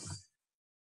big deal.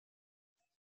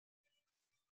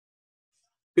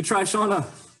 Good try, Shauna.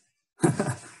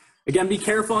 Again, be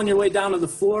careful on your way down to the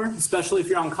floor, especially if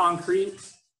you're on concrete.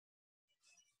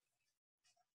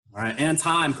 All right, and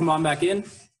time. Come on back in.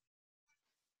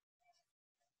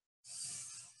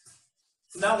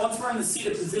 So now once we're in the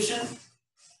seated position,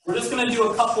 we're just going to do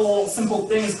a couple simple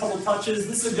things, a couple touches.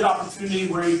 This is a good opportunity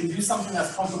where you can do something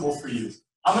that's comfortable for you.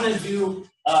 I'm going to do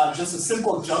just a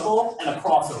simple juggle and a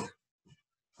crossover.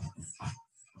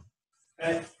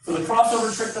 Okay, so the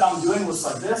crossover trick that I'm doing looks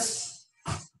like this.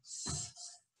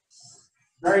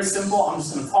 Very simple. I'm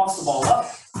just going to toss the ball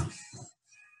up.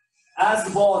 As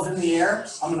the ball is in the air,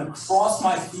 I'm going to cross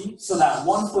my feet so that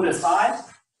one foot is high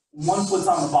and one foot's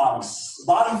on the bottom. The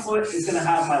bottom foot is going to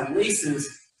have my laces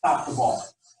top the ball.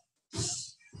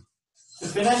 To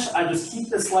finish, I just keep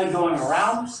this leg going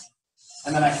around,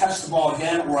 and then I catch the ball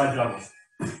again or I juggle.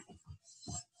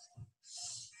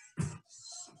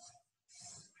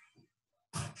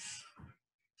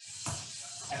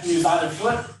 I can use either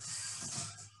foot,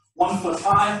 1 foot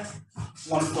high,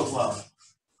 1 foot low.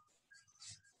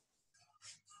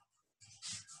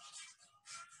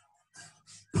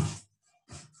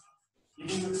 You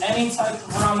can do any type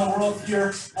of around the world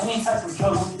here, any type of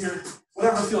juggle here,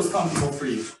 whatever feels comfortable for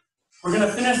you. We're going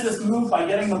to finish this move by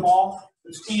getting the ball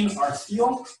between our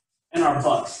heel and our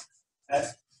butt. Okay?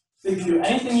 So you can do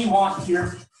anything you want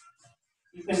here.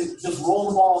 You can just roll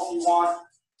the ball if you want.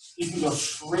 You can go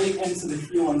straight into the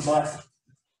heel and butt,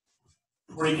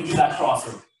 or you can do that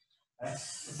crossover. Okay? To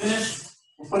finish,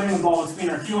 we're putting the ball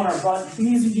between our heel and our butt. You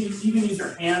can even use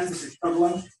your hands if you're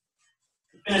struggling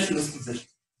to finish in this position.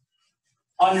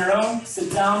 On your own,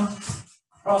 sit down,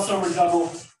 crossover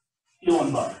juggle, heel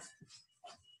and butt.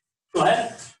 Go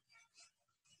ahead.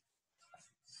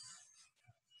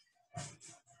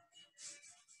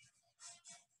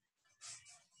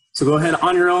 So go ahead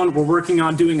on your own. We're working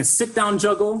on doing a sit-down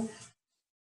juggle,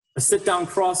 a sit-down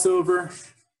crossover,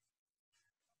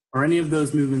 or any of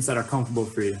those movements that are comfortable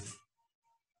for you.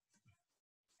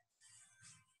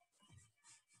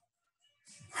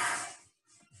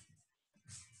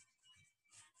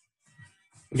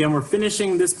 Again, we're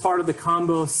finishing this part of the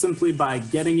combo simply by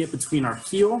getting it between our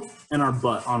heel and our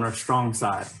butt on our strong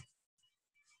side.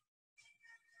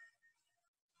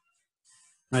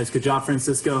 Nice, good job,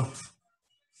 Francisco.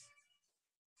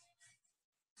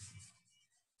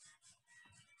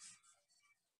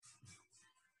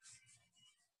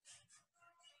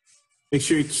 Make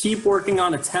sure you keep working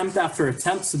on attempt after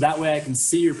attempt so that way I can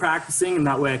see you're practicing and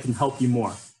that way I can help you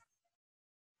more.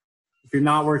 If you're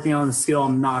not working on the skill,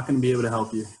 I'm not going to be able to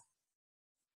help you.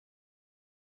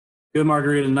 Good,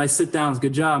 Margarita. Nice sit downs.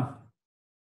 Good job.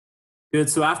 Good,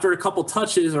 so after a couple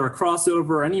touches or a crossover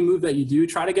or any move that you do,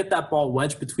 try to get that ball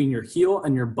wedged between your heel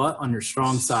and your butt on your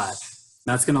strong side.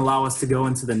 That's gonna allow us to go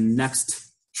into the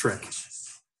next trick.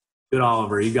 Good,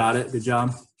 Oliver, you got it, good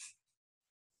job.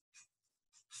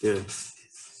 Good.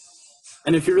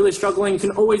 And if you're really struggling, you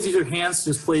can always use your hands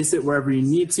to just place it wherever you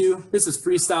need to. This is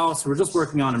freestyle, so we're just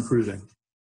working on improving.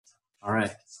 All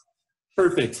right,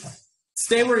 perfect.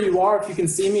 Stay where you are if you can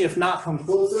see me. If not, come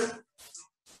closer.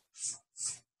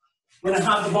 We're gonna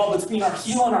have the ball between our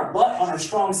heel and our butt on our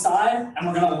strong side, and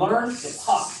we're gonna learn to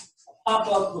pop. A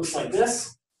pop-up looks like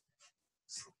this.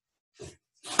 This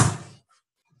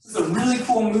is a really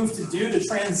cool move to do to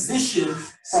transition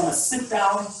from a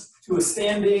sit-down to a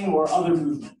standing or other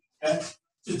movement, okay?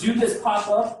 To do this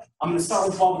pop-up, I'm gonna start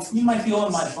with the ball between my heel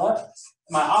and my butt.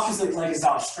 My opposite leg is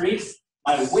out straight.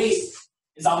 My weight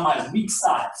is on my weak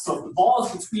side. So if the ball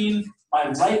is between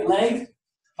my right leg,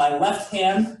 my left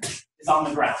hand is on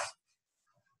the ground.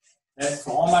 Okay,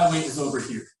 so all my weight is over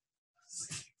here.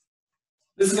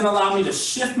 This is going to allow me to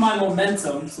shift my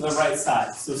momentum to the right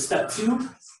side. So step 2,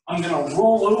 I'm going to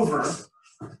roll over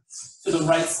to the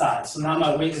right side. So now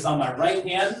my weight is on my right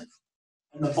hand,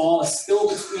 and the ball is still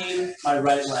between my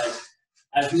right leg.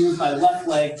 I've moved my left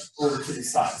leg over to the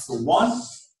side. So 1,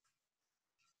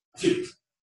 2.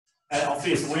 Okay, I'll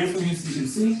face away from you so you can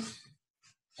see.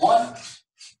 1,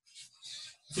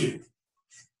 2.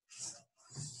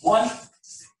 1,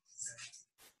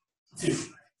 2.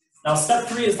 Now step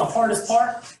 3 is the hardest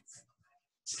part.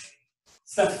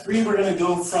 Step 3, we're going to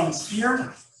go from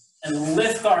here and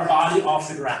lift our body off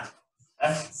the ground.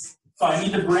 Okay? So I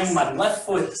need to bring my left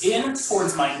foot in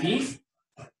towards my knee,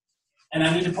 and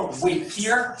I need to put weight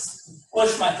here,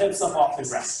 push my hips up off the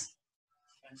ground.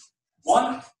 Okay?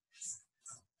 1,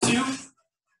 2,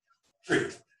 3.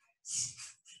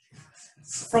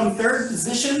 From third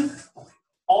position,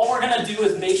 all we're going to do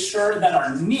is make sure that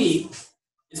our knee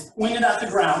is pointed at the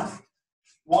ground.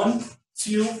 1,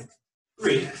 2,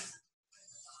 3.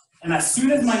 And as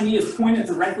soon as my knee is pointed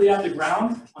directly at the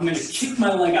ground, I'm going to kick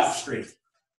my leg out straight.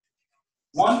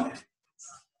 1,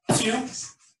 2,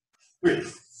 3.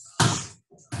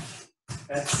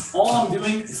 Okay. All I'm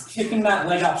doing is kicking that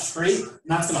leg out straight, and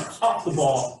that's going to pop the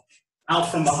ball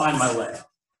out from behind my leg.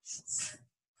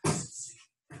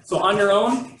 So on your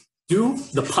own, do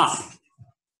the pop.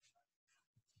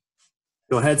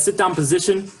 Go ahead, sit down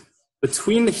position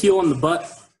between the heel and the butt.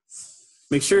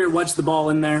 Make sure you wedge the ball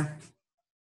in there.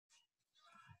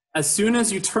 As soon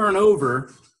as you turn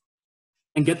over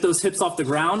and get those hips off the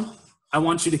ground, I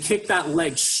want you to kick that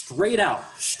leg straight out,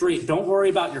 straight. Don't worry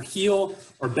about your heel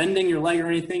or bending your leg or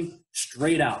anything,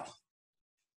 straight out.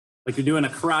 Like you're doing a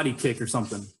karate kick or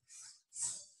something.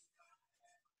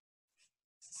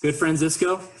 Good,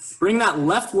 Francisco. Bring that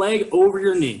left leg over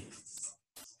your knee.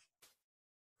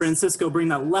 Francisco, bring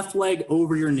that left leg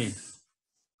over your knee.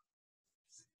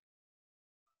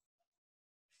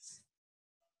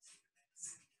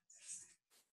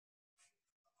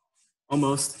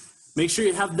 Almost. Make sure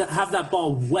you have that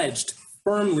ball wedged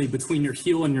firmly between your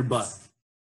heel and your butt.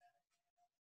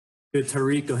 Good,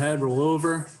 Tariq, go ahead, roll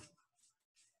over.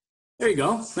 There you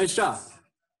go, nice job.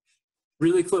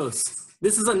 Really close.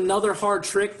 This is another hard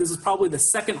trick. This is probably the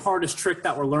second hardest trick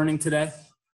that we're learning today.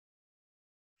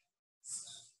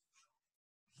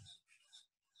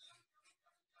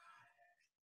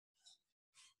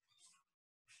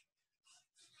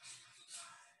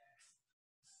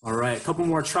 All right, a couple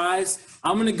more tries.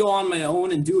 I'm gonna go on my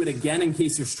own and do it again in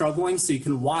case you're struggling so you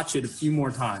can watch it a few more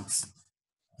times.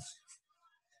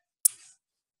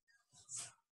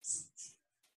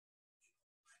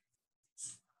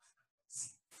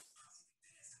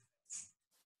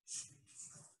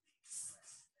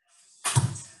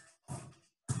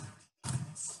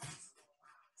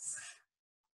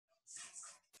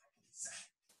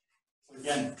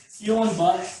 Again, heel and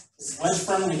butt is wedge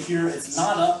firmly here. It's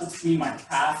not up between my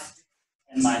calf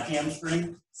and my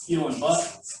hamstring. Heel and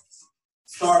butt.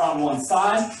 Start on one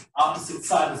side, opposite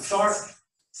side to start.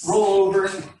 Roll over,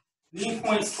 knee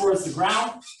points towards the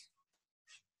ground,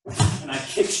 and I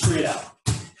kick straight out.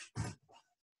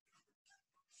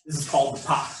 This is called the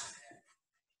pop.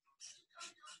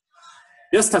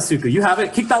 Yes, Tasuka, you have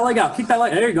it. Kick that leg out. Kick that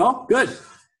leg. There you go. Good.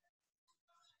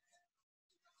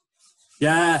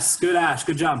 Yes, good, Ash.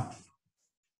 Good job.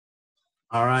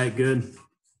 All right, good.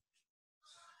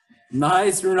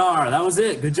 Nice, Runar. That was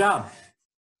it. Good job.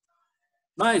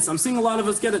 Nice. I'm seeing a lot of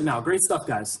us get it now. Great stuff,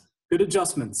 guys. Good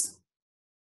adjustments.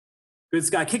 Good,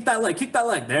 Sky. Kick that leg. Kick that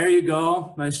leg. There you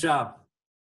go. Nice job.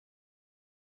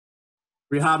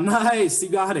 Rehab. Nice. You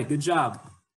got it. Good job.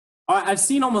 All right, I've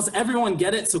seen almost everyone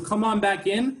get it, so come on back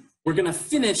in. We're going to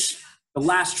finish the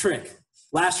last trick.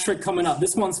 Last trick coming up.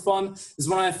 This one's fun. This is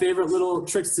one of my favorite little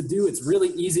tricks to do. It's really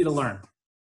easy to learn.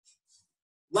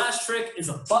 Last trick is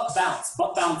a butt bounce.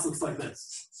 Butt bounce looks like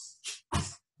this.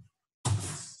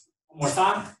 One more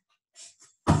time.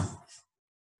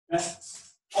 Okay.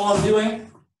 All I'm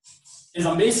doing is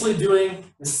I'm basically doing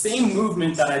the same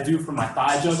movement that I do for my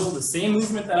thigh juggle, the same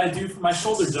movement that I do for my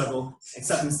shoulder juggle,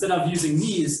 except instead of using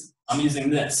these, I'm using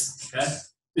this, okay?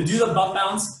 To do the butt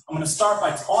bounce, I'm gonna start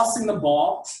by tossing the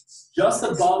ball just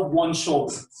above one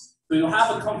shoulder. So you'll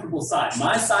have a comfortable side.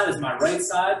 My side is my right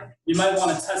side. You might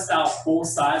wanna test out both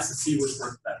sides to see which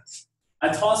works better. I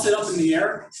toss it up in the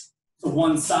air to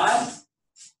one side.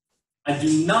 I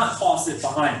do not toss it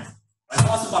behind me. If I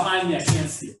toss it behind me, I can't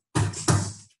see it.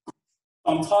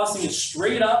 I'm tossing it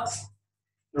straight up,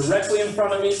 directly in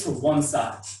front of me to one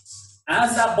side.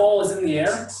 As that ball is in the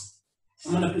air,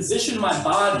 I'm going to position my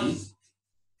body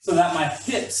so that my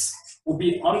hips will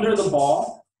be under the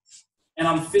ball, and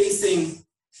I'm facing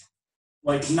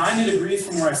like 90 degrees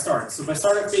from where I started. So if I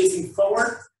started facing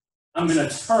forward, I'm going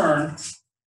to turn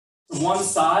to one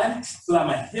side so that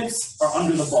my hips are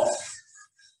under the ball.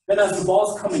 Then as the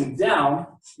ball is coming down,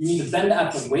 you need to bend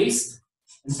at the waist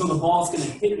until the ball is going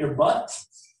to hit your butt.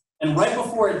 And right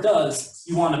before it does,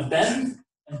 you want to bend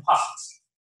and pop.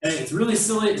 Okay? It's really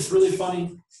silly, it's really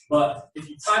funny, but if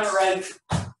you time it right,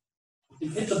 you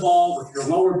can hit the ball with your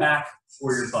lower back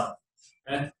or your butt.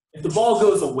 Okay? If the ball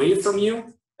goes away from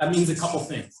you, that means a couple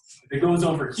things. If it goes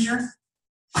over here,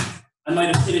 I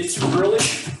might have hit it too early.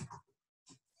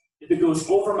 If it goes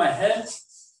over my head,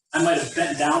 I might have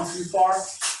bent down too far.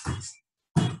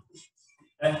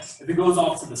 Okay? If it goes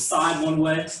off to the side one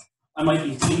way, I might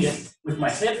be hitting it with my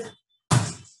hip.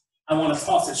 I want to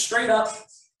toss it straight up,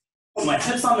 put my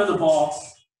hips under the ball,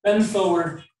 bend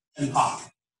forward, and pop.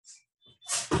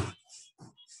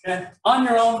 Okay? On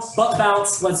your own, butt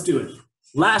bounce, let's do it.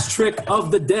 Last trick of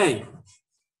the day.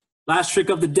 Last trick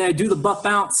of the day, do the butt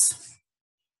bounce.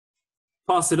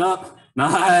 Toss it up,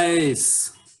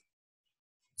 nice.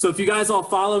 So if you guys all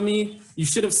follow me, you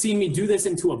should have seen me do this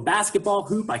into a basketball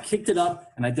hoop. I kicked it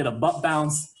up and I did a butt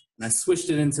bounce and I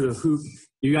switched it into a hoop.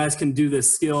 You guys can do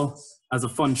this skill as a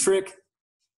fun trick.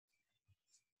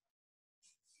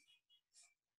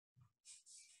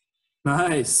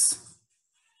 Nice.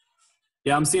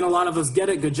 Yeah, I'm seeing a lot of us get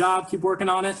it. Good job. Keep working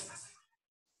on it.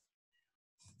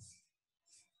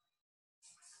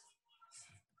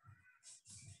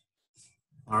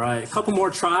 All right, a couple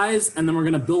more tries, and then we're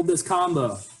going to build this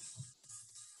combo.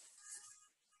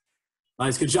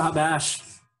 Nice, good job, Ash.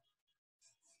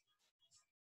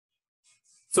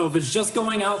 So if it's just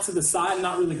going out to the side and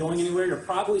not really going anywhere, you're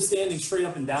probably standing straight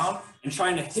up and down and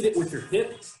trying to hit it with your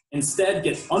hip. Instead,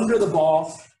 get under the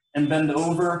ball and bend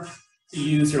over to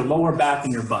use your lower back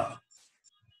and your butt.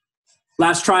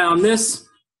 Last try on this.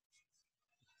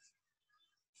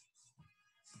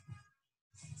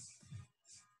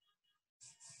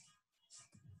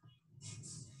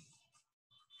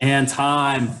 And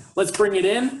time. Let's bring it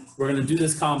in. We're going to do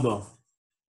this combo.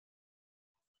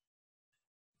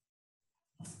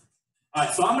 All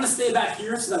right, so I'm going to stay back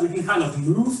here so that we can kind of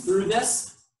move through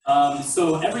this.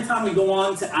 So every time we go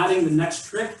on to adding the next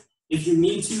trick, if you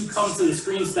need to, come to the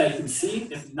screen so that you can see.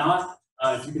 If not,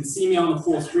 if you can see me on the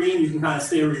full screen, you can kind of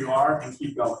stay where you are and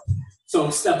keep going. So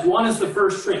step one is the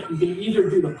first trick. You can either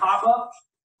do the pop-up,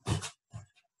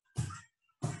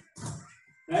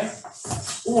 okay,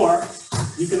 or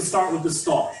you can start with the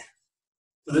stall.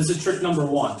 So this is trick number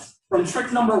one. From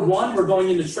trick number one, we're going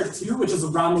into trick two, which is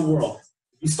around the world.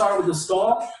 If you start with the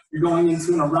stall, you're going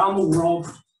into an around the world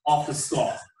off the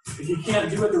stall. If you can't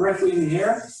do it directly in the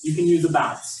air, you can use a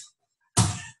bounce.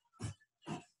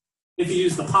 If you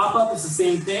use the pop-up, it's the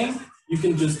same thing. You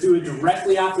can just do it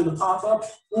directly after the pop-up,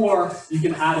 or you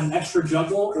can add an extra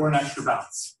juggle or an extra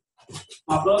bounce.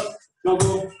 Pop-up,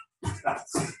 juggle,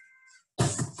 bounce.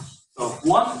 So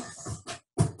 1,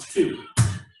 2.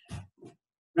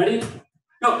 Ready?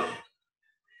 Go.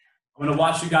 I'm going to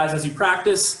watch you guys as you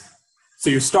practice.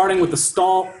 So you're starting with the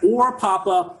stall or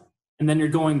pop-up, and then you're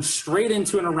going straight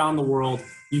into and around the world.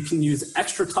 You can use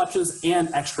extra touches and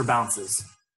extra bounces.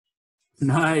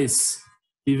 Nice.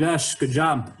 Divesh, good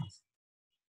job.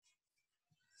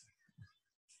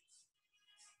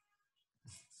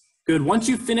 Good. Once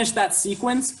you finish that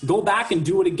sequence, go back and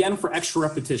do it again for extra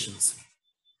repetitions.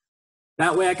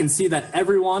 That way I can see that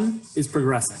everyone is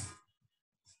progressing.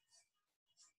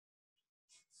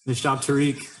 Nice job,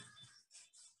 Tariq.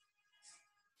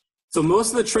 So most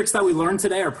of the tricks that we learned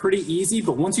today are pretty easy,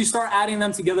 but once you start adding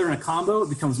them together in a combo, it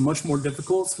becomes much more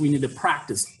difficult. So we need to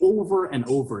practice over and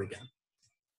over again.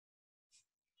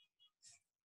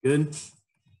 Good.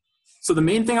 So the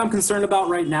main thing I'm concerned about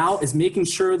right now is making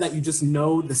sure that you just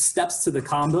know the steps to the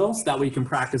combo so that way you can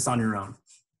practice on your own.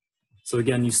 So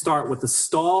again, you start with a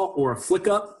stall or a flick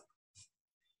up,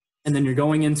 and then you're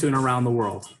going into and around the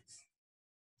world.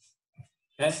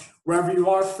 Okay, wherever you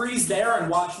are, freeze there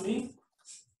and watch me.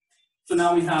 So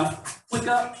now we have flick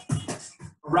up,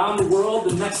 around the world.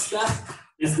 The next step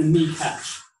is the knee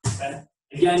catch. Okay?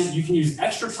 Again, you can use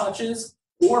extra touches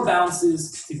or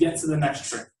bounces to get to the next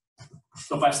trick.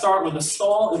 So if I start with a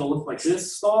stall, it'll look like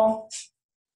this, stall.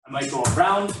 I might go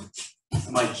around, I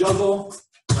might juggle,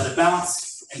 let it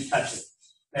bounce, and catch it.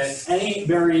 Okay? Any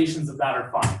variations of that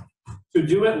are fine. To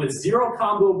do it with 0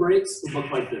 combo breaks would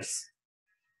look like this.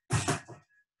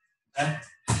 Okay?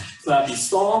 So that'd be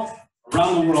stall,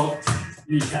 around the world,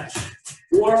 knee catch.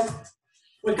 Or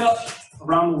flick up,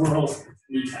 around the world,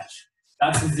 knee catch.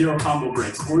 That's the 0 combo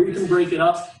breaks. Or you can break it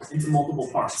up into multiple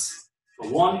parts. So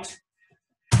 1,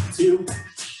 2,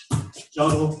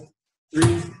 juggle,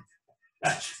 3,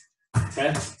 catch.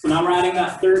 Okay? So now we're adding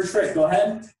that third trick. Go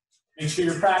ahead. Make sure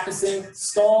you're practicing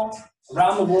stall,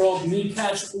 around the world, knee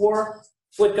catch, or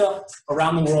flick up,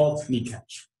 around the world, knee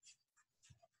catch.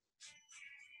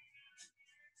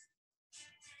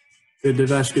 Good,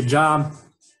 Divesh, good job.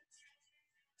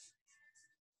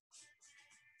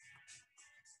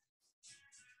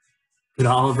 Good,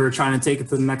 Oliver, trying to take it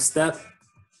to the next step.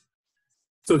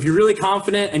 So if you're really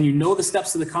confident and you know the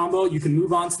steps to the combo, you can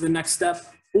move on to the next step,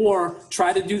 or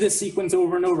try to do this sequence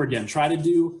over and over again. Try to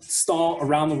do stall,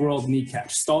 around the world, knee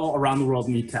catch, stall, around the world,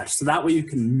 knee catch. So that way you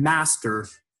can master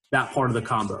that part of the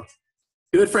combo.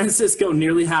 Good, Francisco,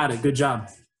 nearly had it. Good job.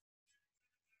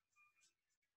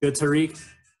 Good, Tariq.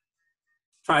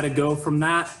 Try to go from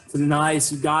that to the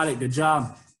nice. You got it. Good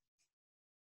job.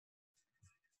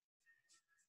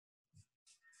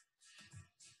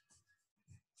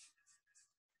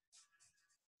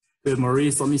 Good,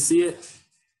 Maurice. Let me see it.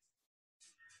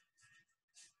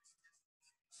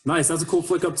 Nice. That's a cool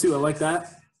flick up, too. I like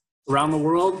that. Around the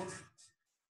world.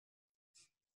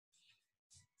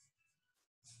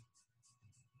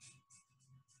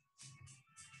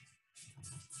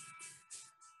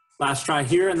 Last try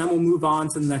here, and then we'll move on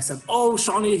to the next step. Oh,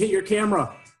 Shawnee, hit your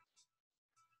camera.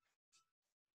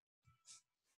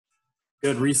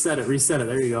 Good, reset it, reset it.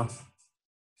 There you go.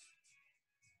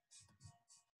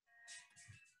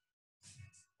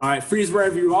 All right, freeze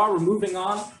wherever you are. We're moving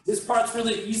on. This part's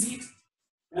really easy.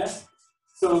 Okay?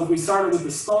 So if we started with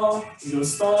the stall, we go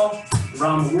stall,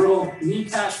 around the world, knee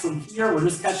catch from here. We're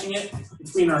just catching it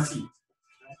between our feet.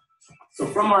 Okay? So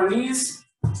from our knees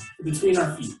to between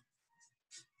our feet.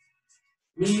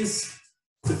 Knees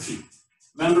to feet.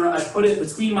 Remember, I put it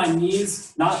between my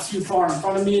knees, not too far in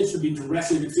front of me. It should be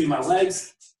directly between my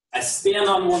legs. I stand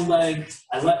on one leg,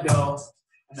 I let go,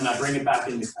 and then I bring it back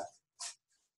into catch.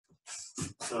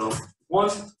 So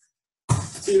 1,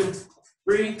 2,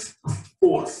 3,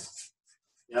 4.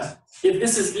 Yeah. If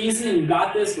this is easy and you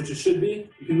got this, which it should be,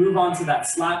 you can move on to that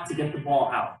slap to get the ball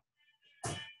out.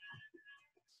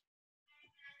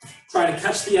 Try to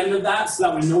catch the end of that so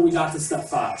that we know we got to step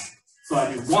 5. So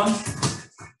I do 1,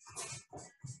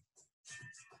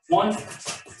 1,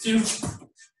 2,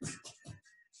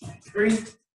 3,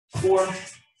 4,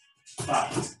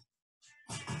 5.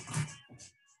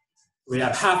 We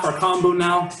have half our combo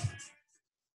now.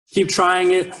 Keep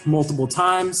trying it multiple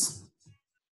times.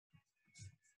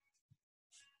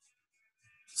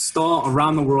 Stall,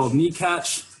 around the world, knee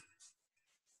catch.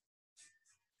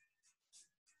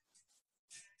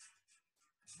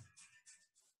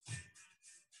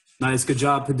 Nice, good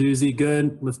job, Paduzzi,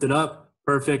 good. Lift it up,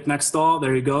 perfect. Next stall,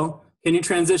 there you go. Can you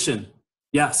transition?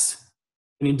 Yes.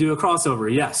 Can you do a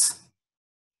crossover? Yes.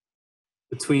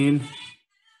 Between.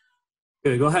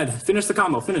 Good, go ahead, finish the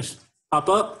combo, finish. Pop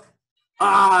up.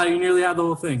 Ah, you nearly had the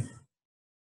whole thing.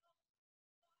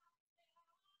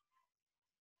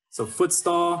 So foot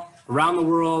stall, around the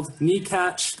world, knee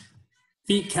catch,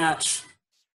 feet catch,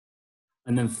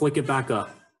 and then flick it back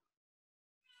up.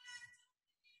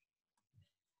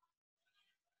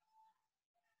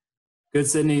 Good,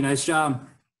 Sydney, nice job.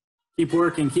 Keep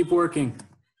working, keep working.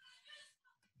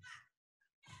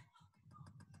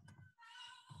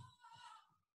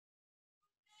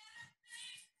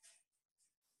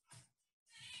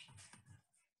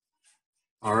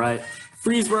 All right,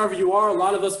 freeze wherever you are. A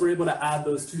lot of us were able to add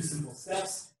those 2 simple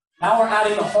steps. Now we're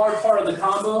adding the hard part of the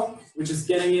combo, which is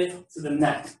getting it to the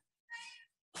neck.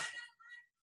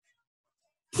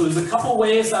 So there's a couple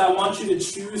ways that I want you to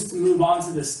choose to move on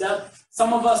to this step.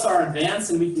 Some of us are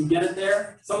advanced and we can get it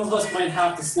there. Some of us might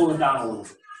have to slow it down a little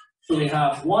bit. So we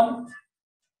have 1,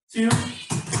 2,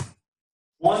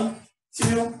 1,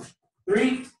 2,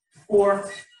 3,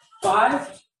 4,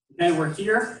 5. Okay, we're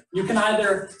here. You can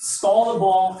either stall the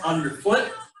ball on your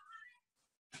foot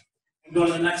and go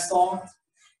to the next stall.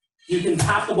 You can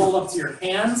tap the ball up to your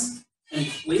hands and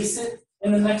place it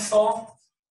in the next stall.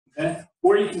 Okay?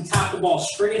 Or you can tap the ball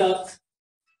straight up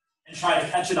and try to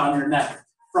catch it on your neck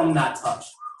from that touch.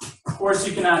 Of course,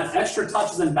 you can add extra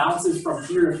touches and bounces from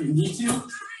here if you need to.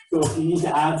 So if you need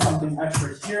to add something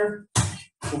extra here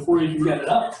before you can get it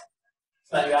up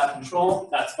so that you have control,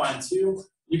 that's fine too.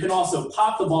 You can also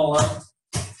pop the ball up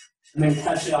and then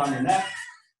catch it on your neck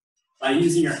by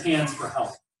using your hands for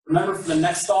help. Remember, for the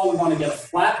next stall, we want to get a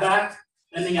flat back,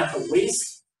 bending at the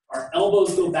waist. Our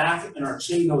elbows go back and our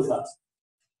chin goes up.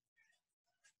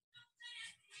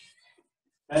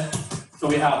 Okay? So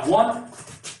we have 1,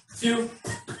 2,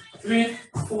 3,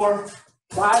 4,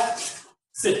 5,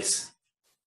 6.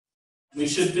 We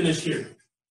should finish here.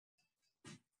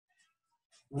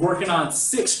 We're working on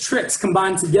 6 tricks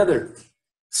combined together.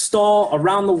 Stall,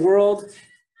 around the world,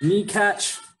 knee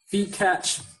catch, feet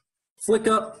catch, flick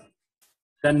up,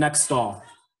 then next stall.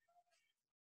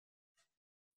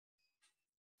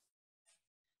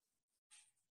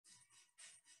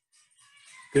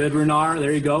 Good, Runar,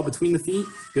 there you go, between the feet.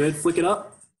 Good, flick it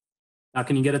up. Now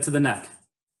can you get it to the neck?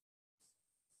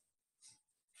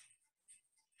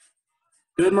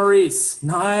 Good, Maurice,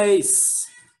 nice.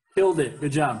 Killed it,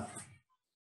 good job.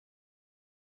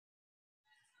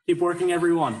 Keep working,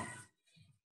 everyone.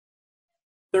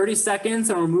 30 seconds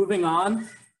and we're moving on to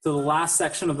the last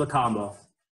section of the combo.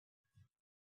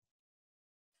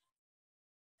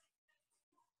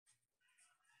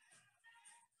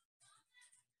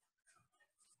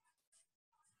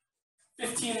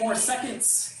 $15 more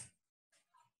seconds.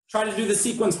 Try to do the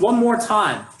sequence one more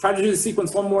time. Try to do the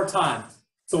sequence one more time.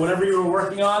 So whatever you were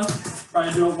working on, try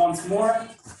to do it once more.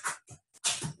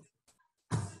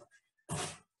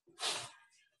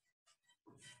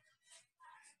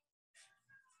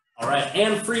 All right,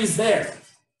 and freeze there.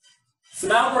 So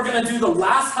now we're gonna do the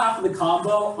last half of the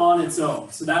combo on its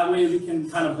own. So that way we can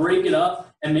kind of break it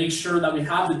up and make sure that we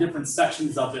have the different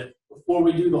sections of it before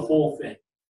we do the whole thing.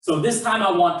 So this time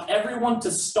I want everyone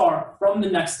to start from the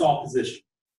next stall position.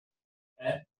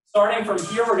 Okay? Starting from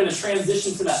here, we're gonna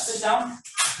transition to that sit down.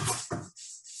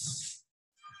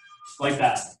 Like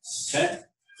that, okay?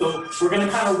 So we're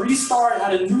gonna kind of restart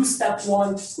at a new step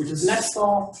 1, which is next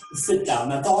stall, the sit down.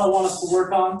 That's all I want us to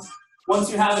work on.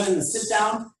 Once you have it in the sit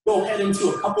down, go ahead into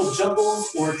a couple juggles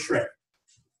or a trick.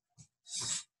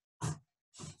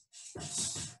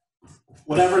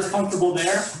 Whatever's comfortable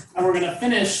there. And we're gonna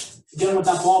finish again with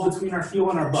that ball between our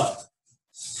heel and our butt.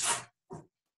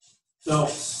 So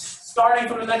starting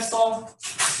from the next stall,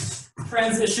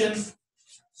 transition,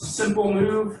 simple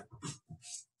move,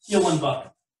 heel and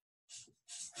butt.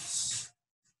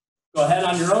 Go ahead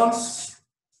on your own. That's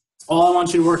all I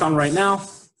want you to work on right now.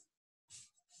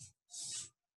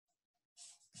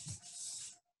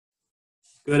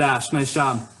 Good, Ash, nice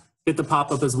job. Hit the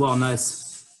pop-up as well,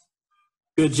 nice.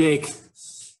 Good, Jake,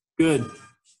 good.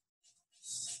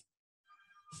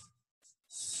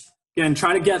 Again,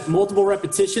 try to get multiple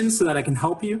repetitions so that I can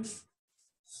help you.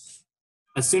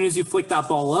 As soon as you flick that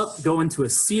ball up, go into a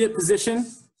seated position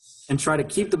and try to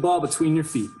keep the ball between your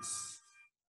feet.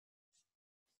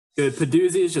 Good,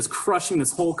 Paduzzi is just crushing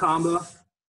this whole combo.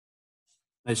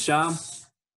 Nice job.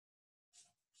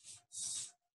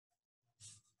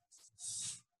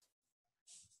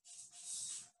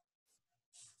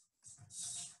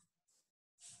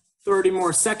 $30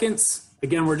 more seconds.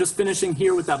 Again, we're just finishing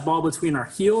here with that ball between our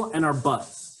heel and our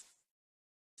butt.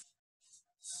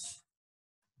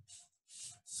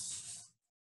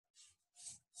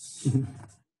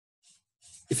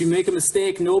 If you make a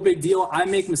mistake, no big deal. I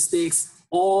make mistakes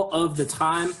all of the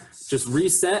time. Just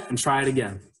reset and try it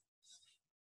again.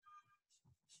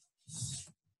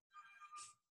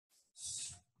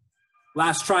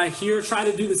 Last try here. Try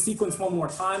to do the sequence one more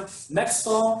time. Next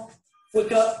stall,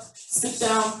 flick up, sit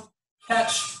down,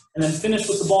 catch, and then finish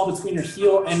with the ball between your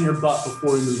heel and your butt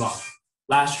before we move on.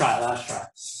 Last try, last try.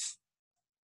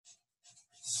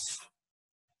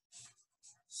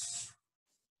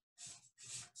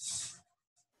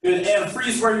 Good, and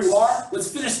freeze where you are.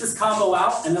 Let's finish this combo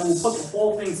out, and then we'll put the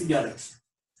whole thing together.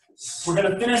 We're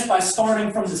gonna finish by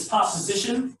starting from this top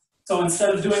position. So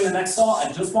instead of doing the next stall,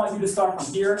 I just want you to start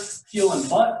from here, heel and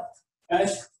butt,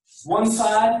 okay? One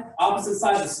side, opposite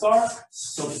side to start.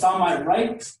 So if it's on my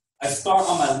right, I start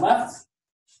on my left,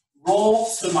 roll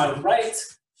to my right,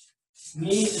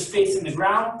 knee is facing the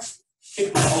ground,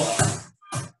 kick the ball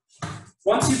up.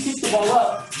 Once you kick the ball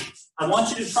up, I want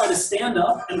you to try to stand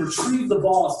up and retrieve the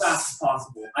ball as fast as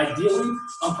possible. Ideally,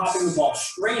 I'm popping the ball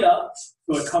straight up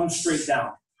so it comes straight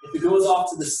down. If If it goes off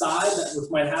to the side, which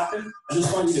might happen, I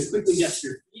just want you to quickly get to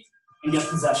your feet and get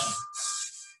possession.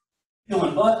 Heel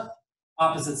and butt,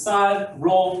 opposite side,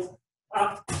 roll,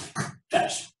 pop,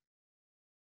 catch.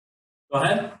 Go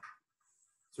ahead.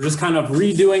 So just kind of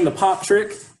redoing the pop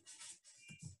trick.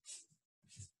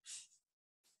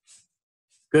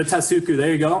 Good, Tatsuku,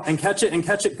 there you go. And catch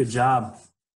it, good job.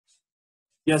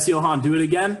 Yes, Johan, do it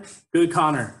again. Good,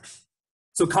 Connor.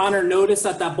 So Connor, notice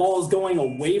that that ball is going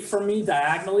away from me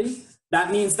diagonally.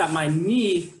 That means that my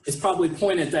knee is probably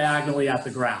pointed diagonally at the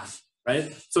ground,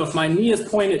 right? So if my knee is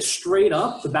pointed straight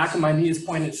up, the back of my knee is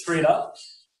pointed straight up,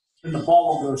 then the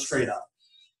ball will go straight up.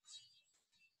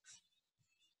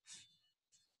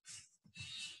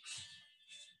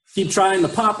 Keep trying the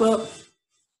pop-up.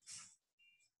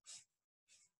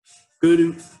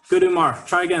 Good, good, Umar.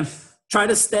 Try again. Try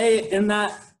to stay in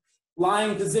that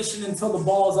lying position until the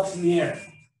ball is up in the air.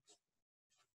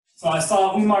 So I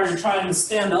saw, Umar, you're trying to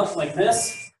stand up like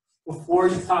this before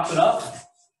you pop it up.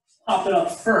 Pop it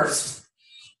up first,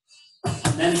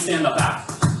 and then stand up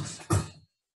after.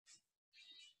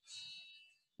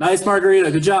 Nice,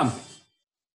 Margarita. Good job.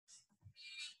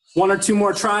 One or two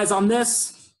more tries on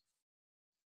this.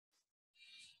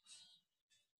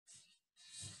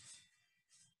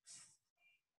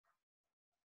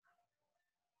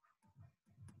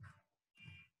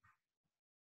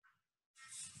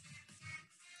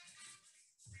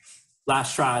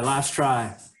 Last try, last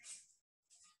try.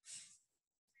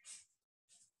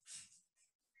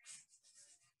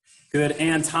 Good,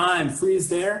 and time, freeze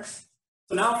there.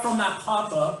 So now from that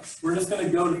pop-up, we're just gonna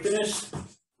go to finish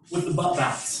with the butt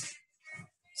bounce.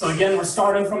 So again, we're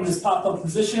starting from this pop-up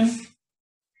position,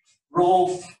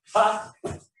 roll, pop.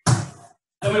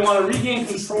 Then we wanna regain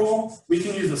control. We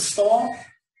can use a stall,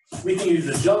 we can use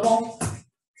a juggle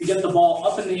to get the ball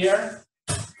up in the air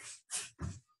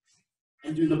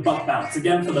and do the butt bounce.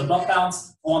 Again, for the butt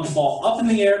bounce, I want the ball up in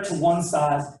the air to one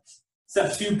side.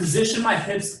 Step 2, position my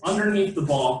hips underneath the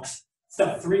ball.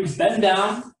 Step 3, bend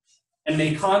down and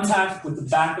make contact with the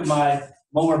back of my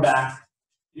lower back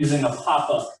using a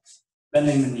pop-up,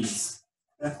 bending the knees.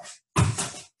 Okay.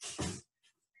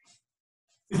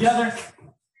 Together,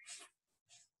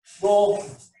 roll,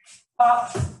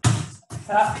 pop,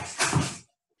 tap,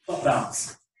 butt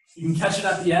bounce. You can catch it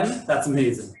at the end, that's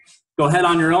amazing. Go ahead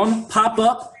on your own, pop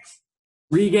up,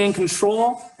 regain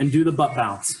control, and do the butt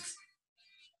bounce.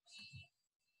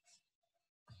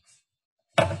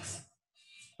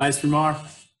 Nice, Rumar.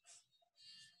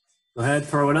 Go ahead,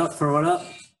 throw it up, throw it up.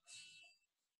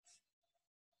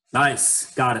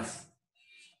 Nice, got it.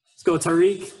 Let's go,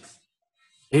 Tariq.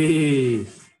 Hey,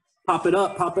 pop it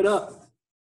up, pop it up.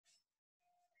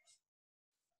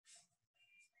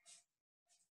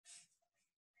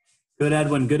 Good,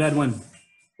 Edwin, good, Edwin.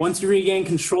 Once you regain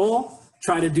control,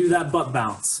 try to do that butt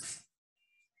bounce.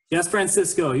 Yes,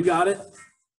 Francisco, you got it.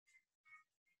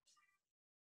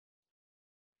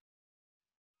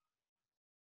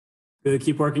 Good,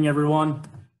 keep working, everyone.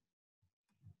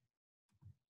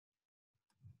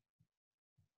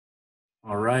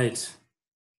 All right.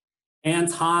 And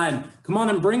time. Come on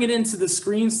and bring it into the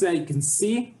screen so that you can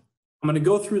see. I'm gonna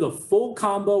go through the full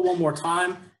combo one more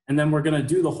time, and then we're gonna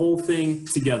do the whole thing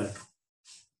together.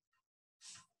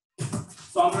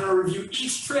 So I'm going to review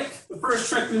each trick. The first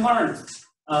trick we learned,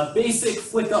 basic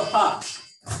flick up pop,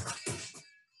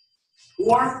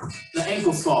 or the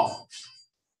ankle stall.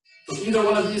 So either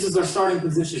one of these is our starting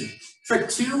position. Trick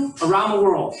 2, around the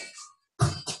world.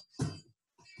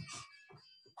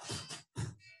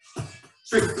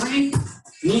 Trick 3,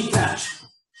 knee catch.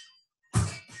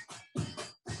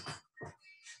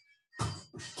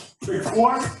 Trick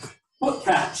 4, foot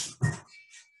catch.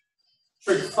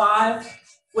 Trick 5,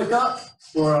 flick up,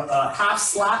 or a half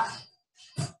slap.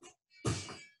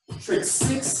 Trick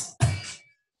 6,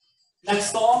 neck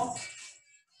stall.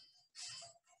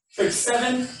 Trick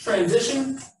 7,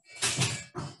 transition.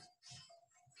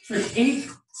 Trick 8,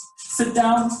 sit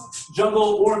down,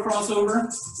 juggle or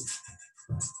crossover.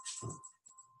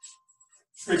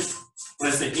 Trick,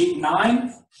 8 and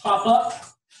 9, pop up.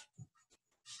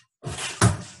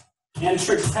 And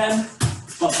trick 10,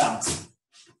 butt bounce.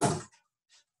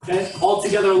 Okay, all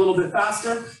together a little bit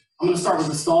faster. I'm going to start with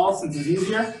the stall since it's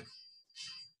easier.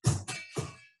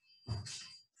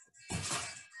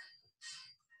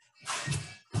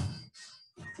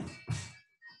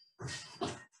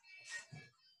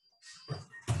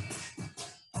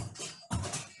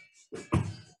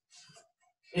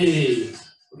 Hey.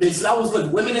 Okay, so that was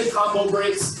with limited combo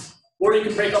breaks, or you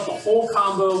can break up the whole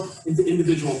combo into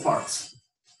individual parts.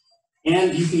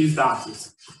 And you can use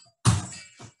bounces.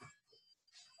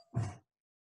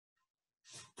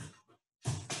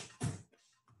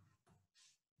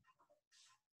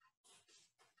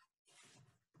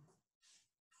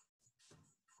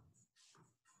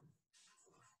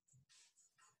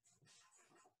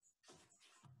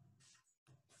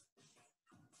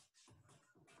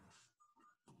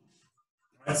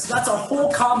 So that's our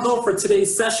whole combo for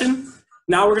today's session.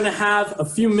 Now we're gonna have a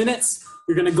few minutes.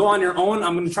 You're gonna go on your own.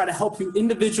 I'm gonna try to help you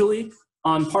individually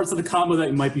on parts of the combo that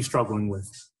you might be struggling with.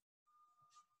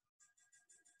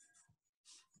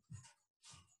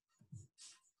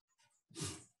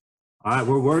 All right,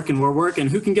 we're working.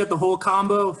 Who can get the whole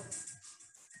combo? All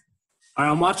right,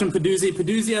 I'm watching Paduzzi.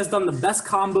 Paduzzi has done the best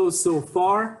combos so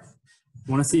far.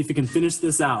 I wanna see if he can finish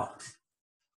this out.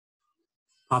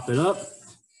 Pop it up.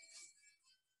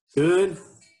 Good.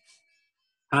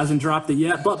 Hasn't dropped it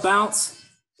yet, but bounce.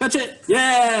 Catch it.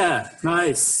 Yeah,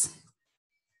 nice.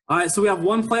 All right, so we have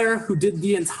one player who did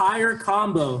the entire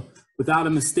combo without a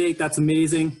mistake. That's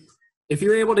amazing. If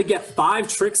you're able to get 5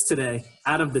 tricks today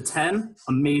out of the 10,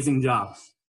 amazing job.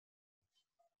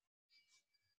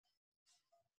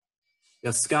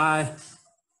 Yes, Sky.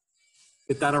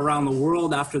 Get that around the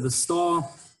world after the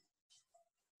stall.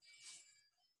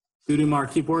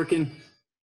 Gudumar, keep working.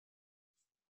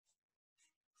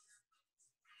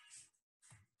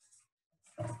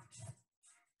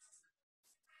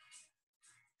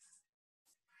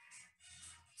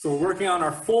 So we're working on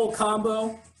our full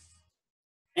combo,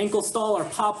 ankle stall or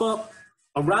pop-up,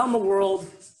 around the world,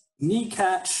 knee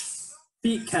catch,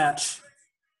 feet catch,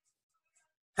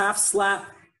 half slap,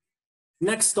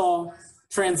 neck stall,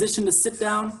 transition to sit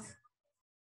down,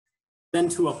 then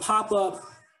to a pop-up,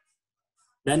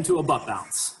 then to a butt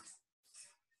bounce.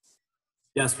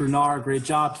 Yes, Runar, great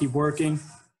job, keep working.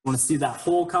 Want to see that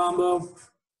whole combo.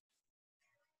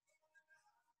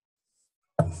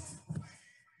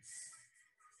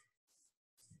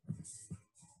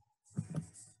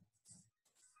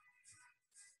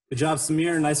 Good job,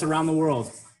 Samir. Nice around the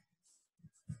world.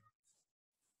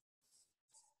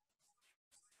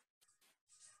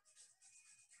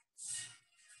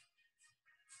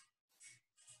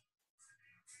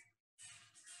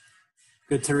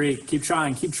 Good, Tariq. Keep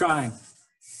trying, keep trying.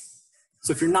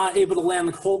 So if you're not able to land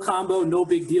the whole combo, no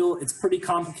big deal. It's pretty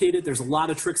complicated. There's a lot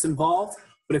of tricks involved,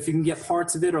 but if you can get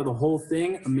parts of it or the whole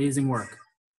thing, amazing work.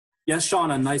 Yes,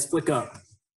 Shauna, nice flick up.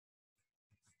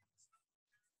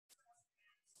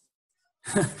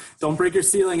 Don't break your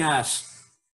ceiling, Ash.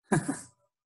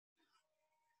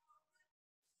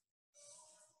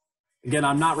 Again,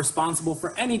 I'm not responsible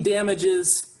for any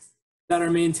damages that are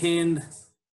maintained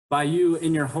by you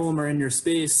in your home or in your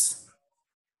space.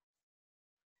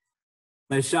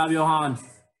 Nice job, Johan.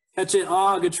 Catch it.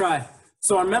 Oh, good try.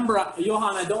 So remember,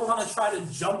 Johan, I don't want to try to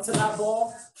jump to that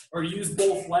ball or use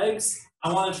both legs.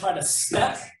 I want to try to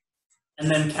step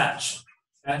and then catch.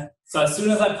 Okay? So as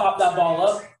soon as I pop that ball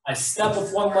up, I step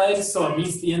with one leg so it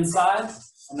meets the inside,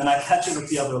 and then I catch it with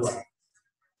the other leg.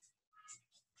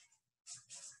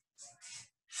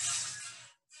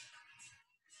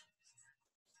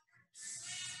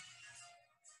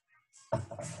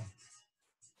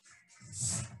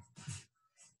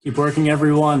 Keep working,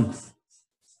 everyone.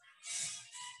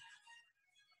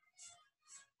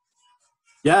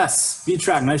 Yes,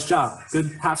 V-track, nice job.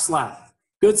 Good half slap.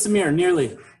 Good, Samir,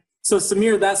 nearly. So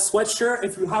Samir, that sweatshirt,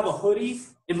 if you have a hoodie,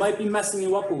 it might be messing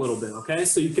you up a little bit, okay?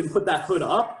 So you can put that hood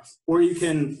up, or you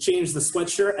can change the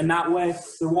sweatshirt, and that way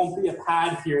there won't be a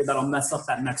pad here that'll mess up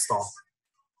that neck stall.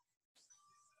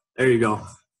 There you go.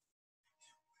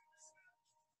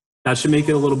 That should make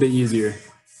it a little bit easier.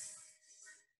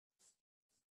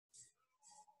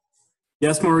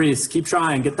 Yes, Maurice, keep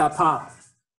trying, get that pop.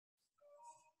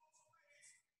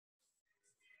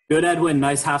 Good, Edwin,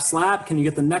 nice half slap. Can you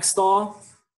get the neck stall?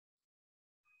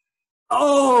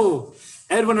 Oh,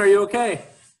 Edwin, are you okay?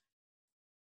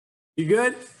 You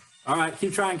good? All right,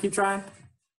 keep trying, keep trying.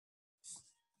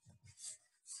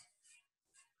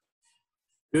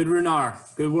 Good, Runar,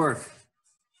 good work.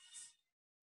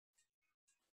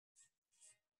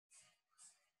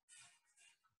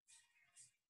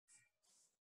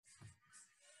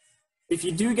 If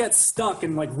you do get stuck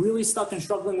and like really stuck and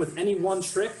struggling with any one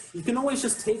trick, you can always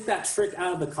just take that trick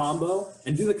out of the combo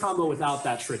and do the combo without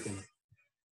that trick in it.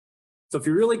 So if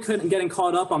you're really getting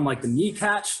caught up on like the knee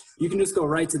catch, you can just go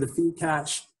right to the feet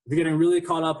catch. If you're getting really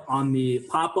caught up on the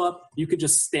pop-up, you could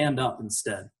just stand up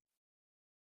instead.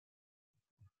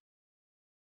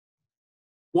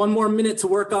 One more minute to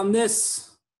work on this.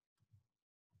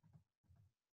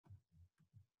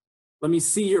 Let me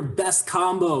see your best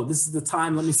combo. This is the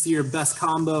time. Let me see your best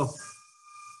combo.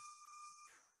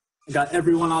 I got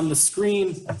everyone on the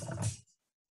screen.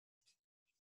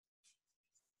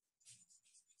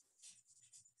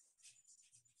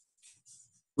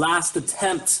 Last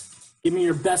attempt. Give me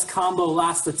your best combo,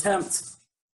 last attempt.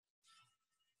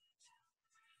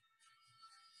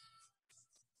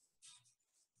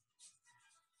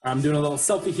 I'm doing a little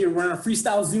selfie here. We're in a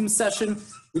freestyle Zoom session.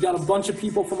 We got a bunch of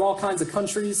people from all kinds of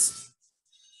countries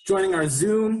joining our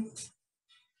Zoom.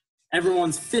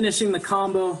 Everyone's finishing the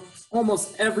combo.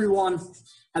 Almost everyone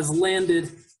has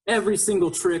landed every single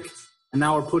trick, and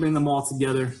now we're putting them all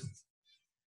together.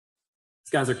 These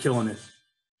guys are killing it.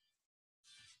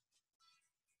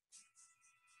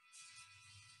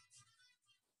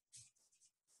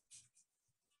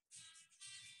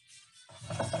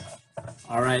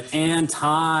 All right, and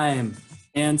time.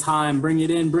 Bring it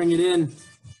in, bring it in.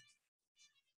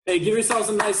 Hey, give yourselves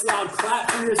a nice loud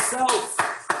clap for yourself.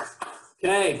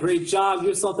 Okay, great job. Give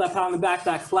yourself that pat on the back,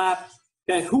 that clap.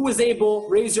 Okay, who was able,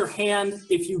 raise your hand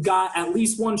if you got at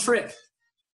least one trick.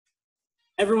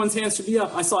 Everyone's hands should be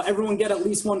up. I saw everyone get at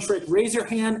least one trick. Raise your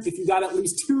hand if you got at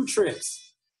least 2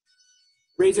 tricks.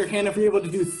 Raise your hand if you're able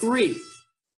to do 3.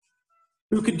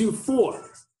 Who could do 4?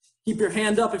 Keep your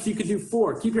hand up if you could do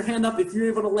 4. Keep your hand up if you're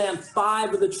able to land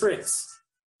 5 of the tricks.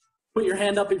 Put your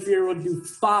hand up if you're able to do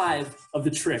 5 of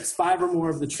the tricks, 5 or more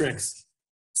of the tricks.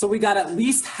 So we got at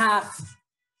least half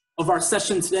of our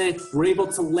session today. We're able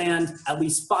to land at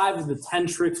least 5 of the 10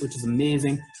 tricks, which is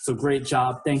amazing. So great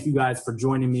job. Thank you guys for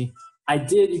joining me.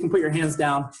 You can put your hands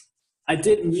down. I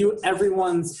did mute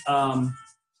everyone's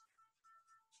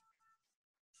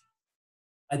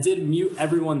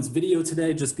video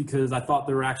today just because I thought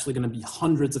there were actually going to be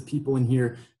hundreds of people in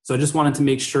here. So I just wanted to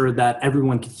make sure that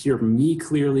everyone could hear me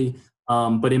clearly.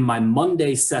 But in my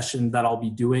Monday session that I'll be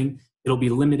doing, it'll be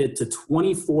limited to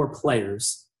 24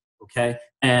 players, okay?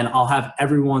 And I'll have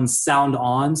everyone's sound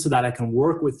on so that I can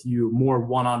work with you more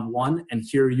one-on-one and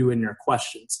hear you in your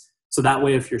questions. So that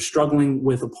way, if you're struggling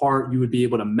with a part, you would be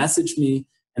able to message me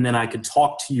and then I could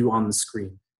talk to you on the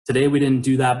screen. Today we didn't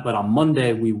do that, but on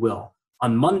Monday we will.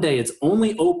 On Monday, it's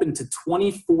only open to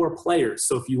 24 players.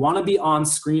 So if you want to be on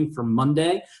screen for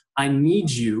Monday, I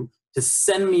need you to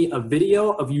send me a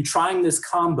video of you trying this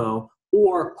combo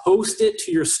or post it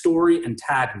to your story and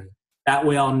tag me. That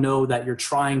way I'll know that you're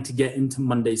trying to get into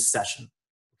Monday's session.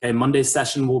 Okay, Monday's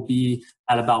session will be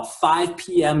at about 5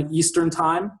 p.m. Eastern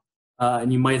time,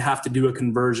 and you might have to do a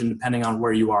conversion depending on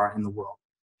where you are in the world.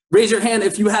 Raise your hand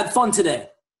if you had fun today.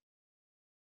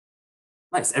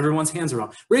 Nice, everyone's hands are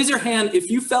up. Raise your hand if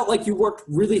you felt like you worked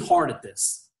really hard at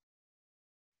this.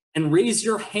 And raise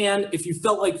your hand if you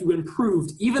felt like you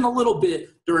improved even a little bit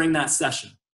during that session.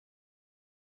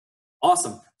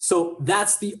 Awesome. So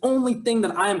that's the only thing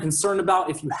that I am concerned about.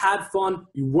 If you had fun,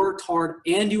 you worked hard,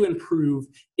 and you improved,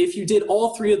 if you did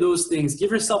all 3 of those things,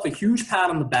 give yourself a huge pat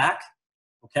on the back,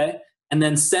 okay? And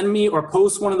then send me or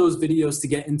post one of those videos to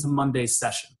get into Monday's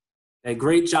session. Okay,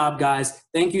 great job, guys.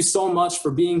 Thank you so much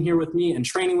for being here with me and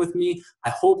training with me.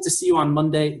 I hope to see you on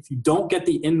Monday. If you don't get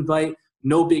the invite,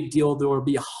 no big deal. There will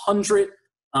be 100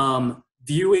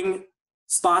 viewing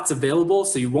spots available,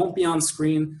 so you won't be on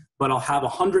screen, but I'll have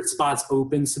 100 spots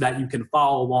open so that you can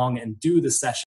follow along and do the session.